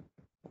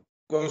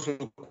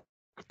also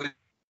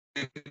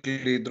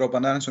drop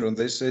an answer on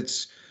this,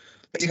 it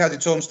has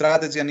its own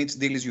strategy and each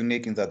deal is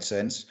unique in that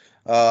sense.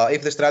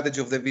 If the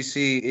strategy of the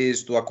VC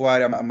is to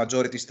acquire a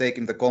majority stake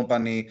in the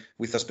company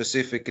with a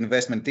specific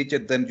investment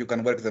ticket, then you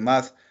can work the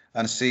math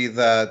and see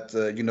that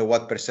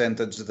what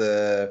percentage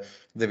the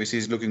VC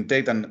is looking to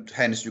take, and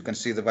hence you can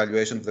see the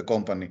valuation of the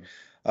company.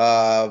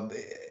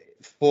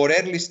 For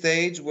early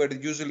stage, where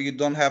usually you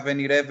don't have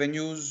any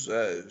revenues,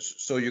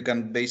 so you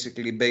can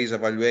basically base a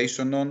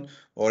valuation on,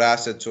 or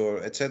assets,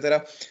 or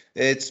etc.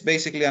 It's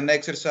basically an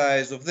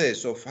exercise of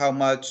this, of how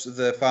much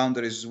the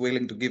founder is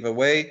willing to give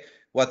away,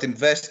 what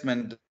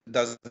investment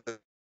does the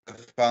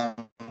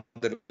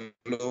founder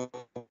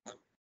look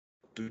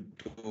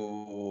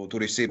to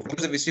receive. Of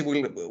course, the VC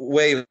will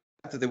weigh that.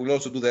 They will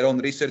also do their own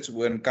research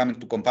when coming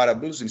to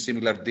comparables in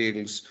similar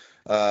deals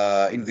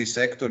in this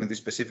sector, in this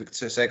specific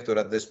sector,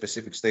 at this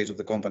specific stage of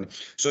the company.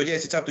 So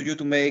yes, it's up to you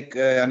to make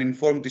an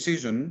informed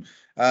decision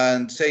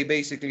and say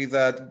basically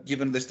that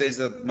given the stage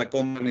that my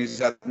company is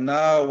at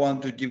now, I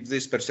want to give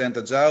this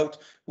percentage out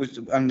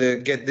and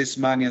get this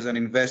money as an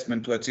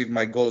investment to achieve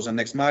my goals and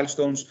next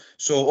milestones.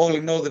 So all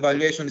in all, the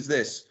valuation is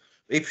this.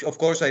 If, of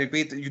course, I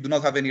repeat, you do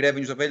not have any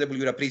revenues available,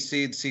 you're a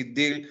pre-seed, seed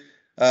deal.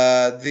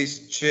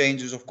 This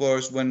changes, of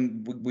course,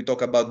 when we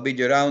talk about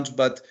bigger rounds,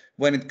 but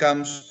when it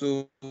comes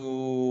to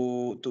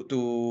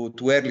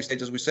early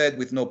stage, as we said,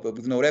 with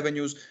no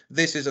revenues,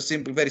 this is a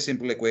simple, very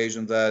simple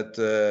equation that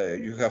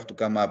you have to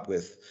come up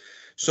with.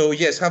 So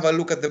yes, have a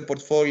look at the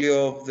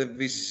portfolio of the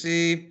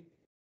VC.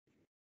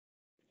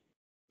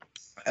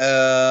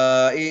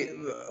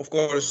 Of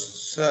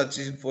course, such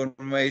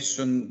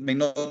information may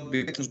not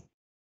be,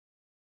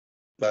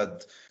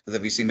 but the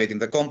VC made in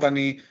the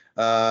company,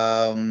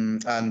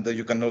 and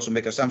you can also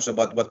make assumptions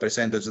about what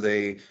percentage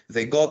they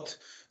got,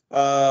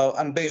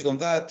 and based on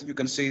that you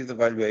can see the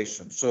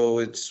valuation. So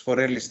it's for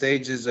early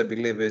stages, I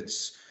believe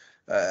it's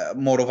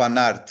more of an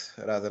art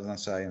rather than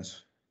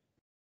science.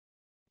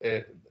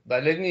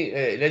 But let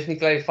me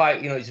clarify.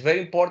 It's very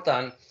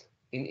important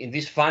in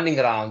these funding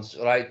rounds,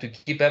 right, to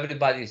keep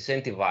everybody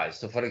incentivized.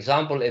 So, for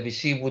example, a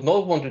VC would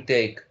not want to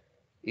take,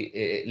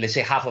 let's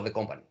say, half of the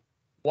company.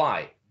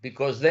 Why?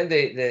 Because then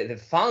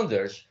the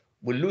founders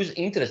will lose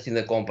interest in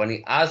the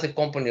company as the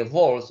company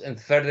evolves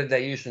and further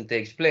dilution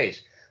takes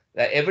place.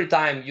 Every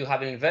time you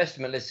have an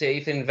investment, let's say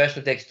if an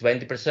investor takes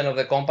 20% of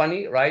the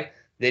company, right,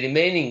 the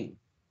remaining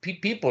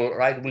people,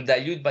 right, will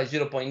dilute by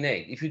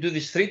 0.8. If you do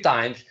this 3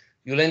 times,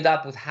 you'll end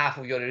up with half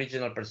of your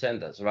original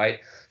percentage, right?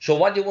 So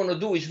what you want to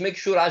do is make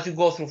sure as you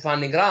go through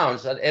funding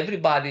rounds that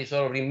everybody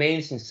sort of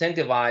remains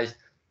incentivized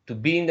to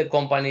be in the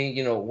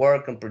company,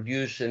 work and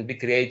produce and be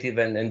creative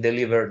and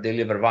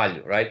deliver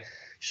value, right?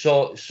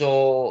 So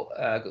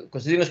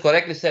Konstantinos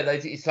correctly said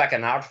that it's like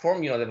an art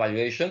form, the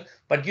valuation,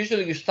 but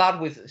usually you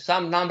start with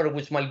some number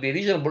which might be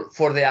reasonable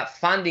for the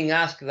funding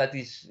ask that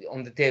is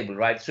on the table,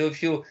 right? So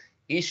if you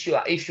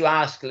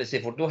ask, let's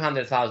say for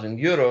 200,000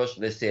 euros,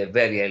 let's say a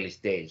very early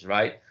stage,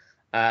 right?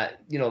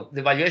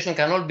 The valuation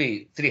cannot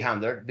be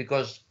 300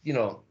 because,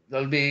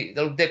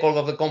 they'll take all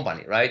of the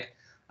company, right?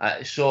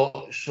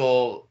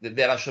 So the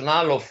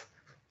rationale of,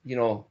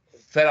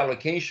 fair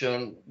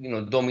allocation,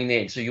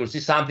 dominates. So you'll see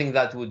something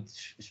that would,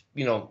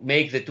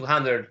 make the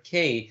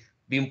 200K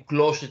be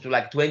closer to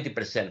like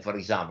 20%, for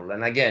example.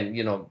 And again,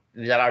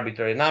 these are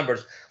arbitrary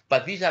numbers,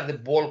 but these are the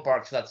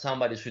ballparks that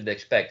somebody should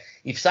expect.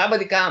 If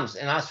somebody comes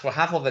and asks for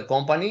half of the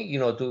company,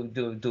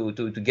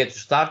 to get you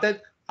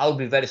started, I'll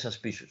be very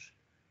suspicious.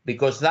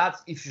 Because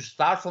that's, if you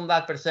start from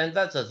that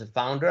percentage as a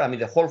founder, I mean,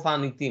 the whole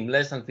founding team,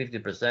 less than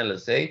 50%,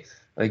 let's say,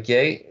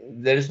 okay,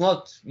 there is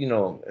not,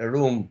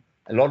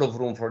 a lot of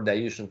room for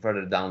dilution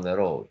further down the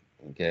road,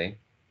 okay?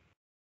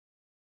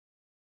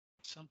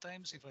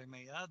 Sometimes, if I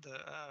may add,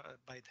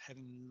 by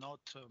having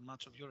not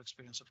much of your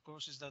experience, of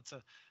course, is that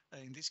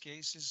in these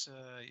cases,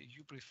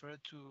 you prefer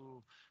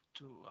to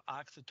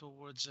act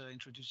towards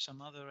introduce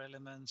some other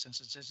elements and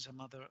suggest some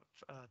other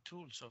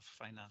tools of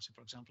financing,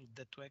 for example,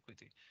 debt to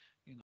equity.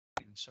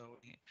 So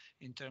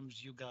in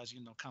terms, you guys,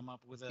 come up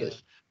with a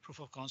proof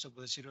of concept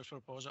with a serious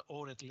proposal,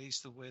 or at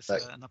least with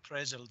an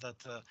appraisal that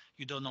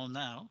you don't know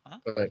now,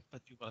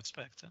 but you will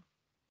expect.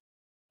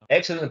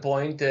 Excellent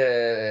point,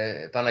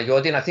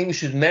 Panagiotis. And I think we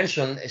should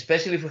mention,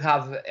 especially if we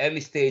have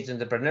early stage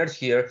entrepreneurs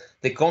here,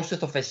 the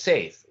concept of a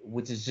SAFE,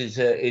 which is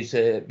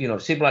a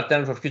simple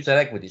alternative for future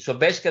equity. So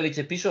basically, it's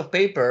a piece of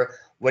paper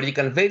where you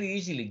can very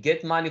easily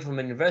get money from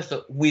an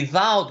investor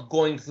without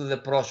going through the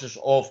process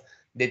of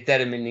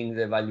determining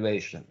the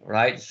valuation,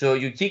 right? So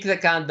you kick the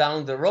can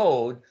down the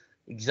road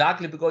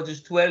exactly because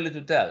it's too early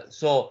to tell.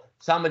 So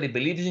somebody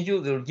believes in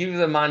you, they'll give you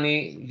the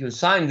money, you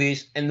sign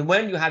this, and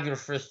when you have your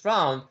first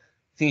round,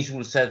 things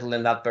will settle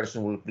and that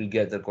person will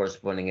get the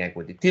corresponding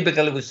equity,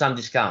 typically with some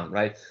discount,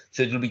 right?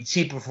 So it will be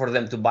cheaper for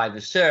them to buy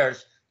the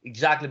shares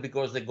exactly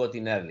because they got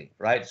in early,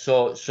 right?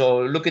 So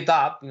look it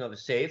up, the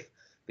SAFE,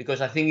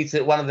 because I think it's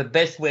one of the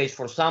best ways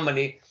for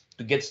somebody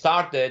to get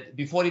started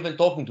before even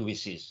talking to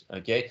VCs,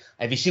 okay?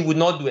 A VC would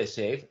not do a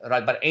SAFE,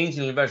 right? But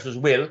angel investors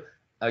will,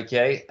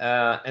 okay?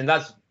 And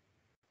that's,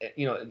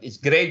 it's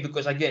great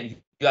because,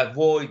 again, you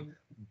avoid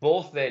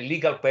both the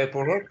legal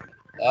paperwork,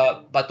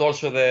 but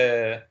also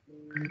the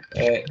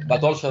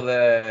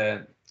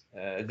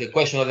the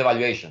question of the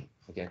valuation.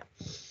 Okay.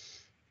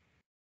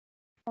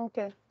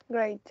 Okay,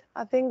 great.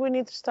 I think we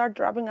need to start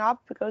wrapping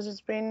up because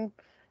it's been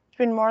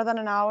more than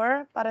an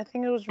hour, but I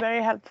think it was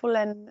very helpful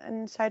and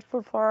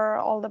insightful for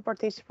all the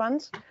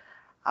participants.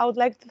 I would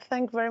like to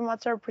thank very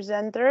much our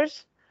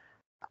presenters.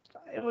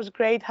 It was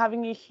great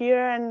having you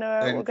here, and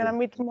we're gonna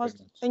meet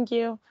most. Thank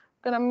you.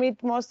 We're gonna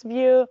meet most of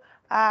you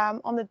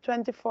on the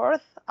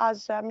 24th,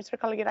 as Mr.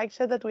 Kalogerakis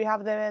said, that we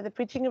have the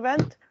pitching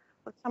event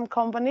with some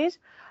companies.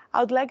 I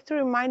would like to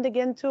remind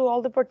again to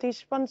all the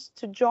participants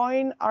to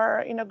join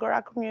our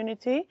InnoAgora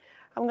community.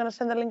 I'm gonna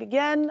send the link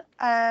again,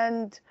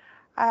 and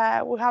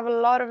we have a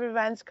lot of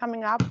events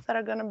coming up that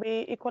are gonna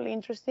be equally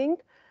interesting,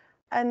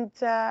 and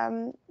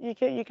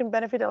you can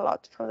benefit a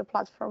lot from the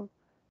platform.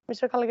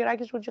 Mr.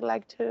 Kalogerakis, would you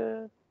like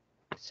to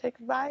say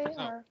goodbye?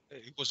 No, or?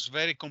 it was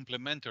very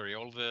complimentary.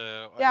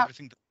 Yeah,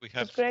 Everything that we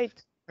have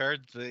great.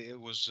 heard, it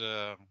was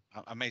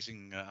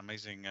amazing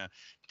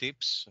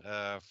tips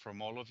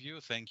from all of you.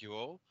 Thank you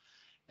all.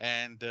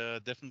 And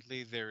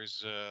definitely there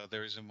is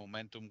a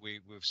momentum.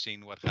 We've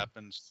seen what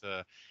happens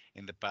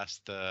in the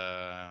past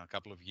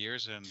couple of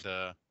years, and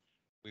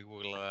we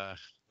will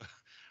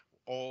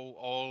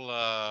all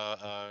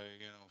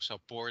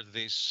support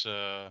this.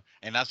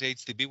 And as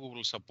HDB, we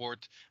will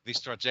support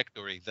this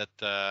trajectory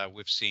that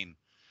we've seen,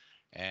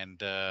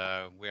 and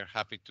we're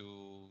happy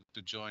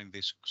to join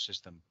this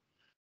system.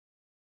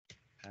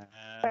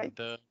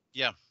 And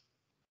yeah.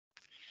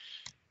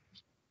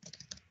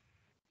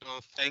 So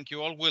thank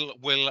you all.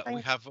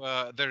 We have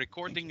the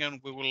recording,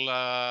 and we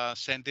will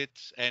send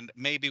it, and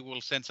maybe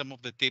we'll send some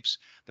of the tips,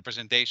 the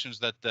presentations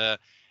that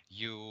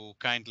you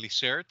kindly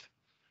shared.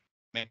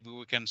 Maybe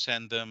we can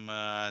send them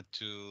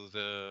to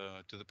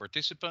the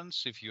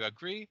participants if you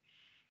agree,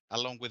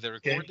 along with the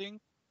recording.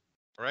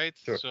 Okay. Right.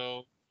 Sure.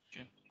 So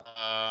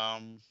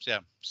yeah,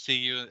 see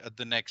you at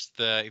the next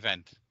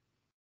event.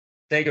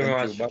 Thank you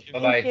very much. Bye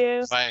bye. Thank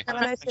you. Bye. Have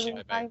a nice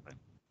evening. Bye.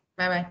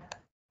 Bye bye.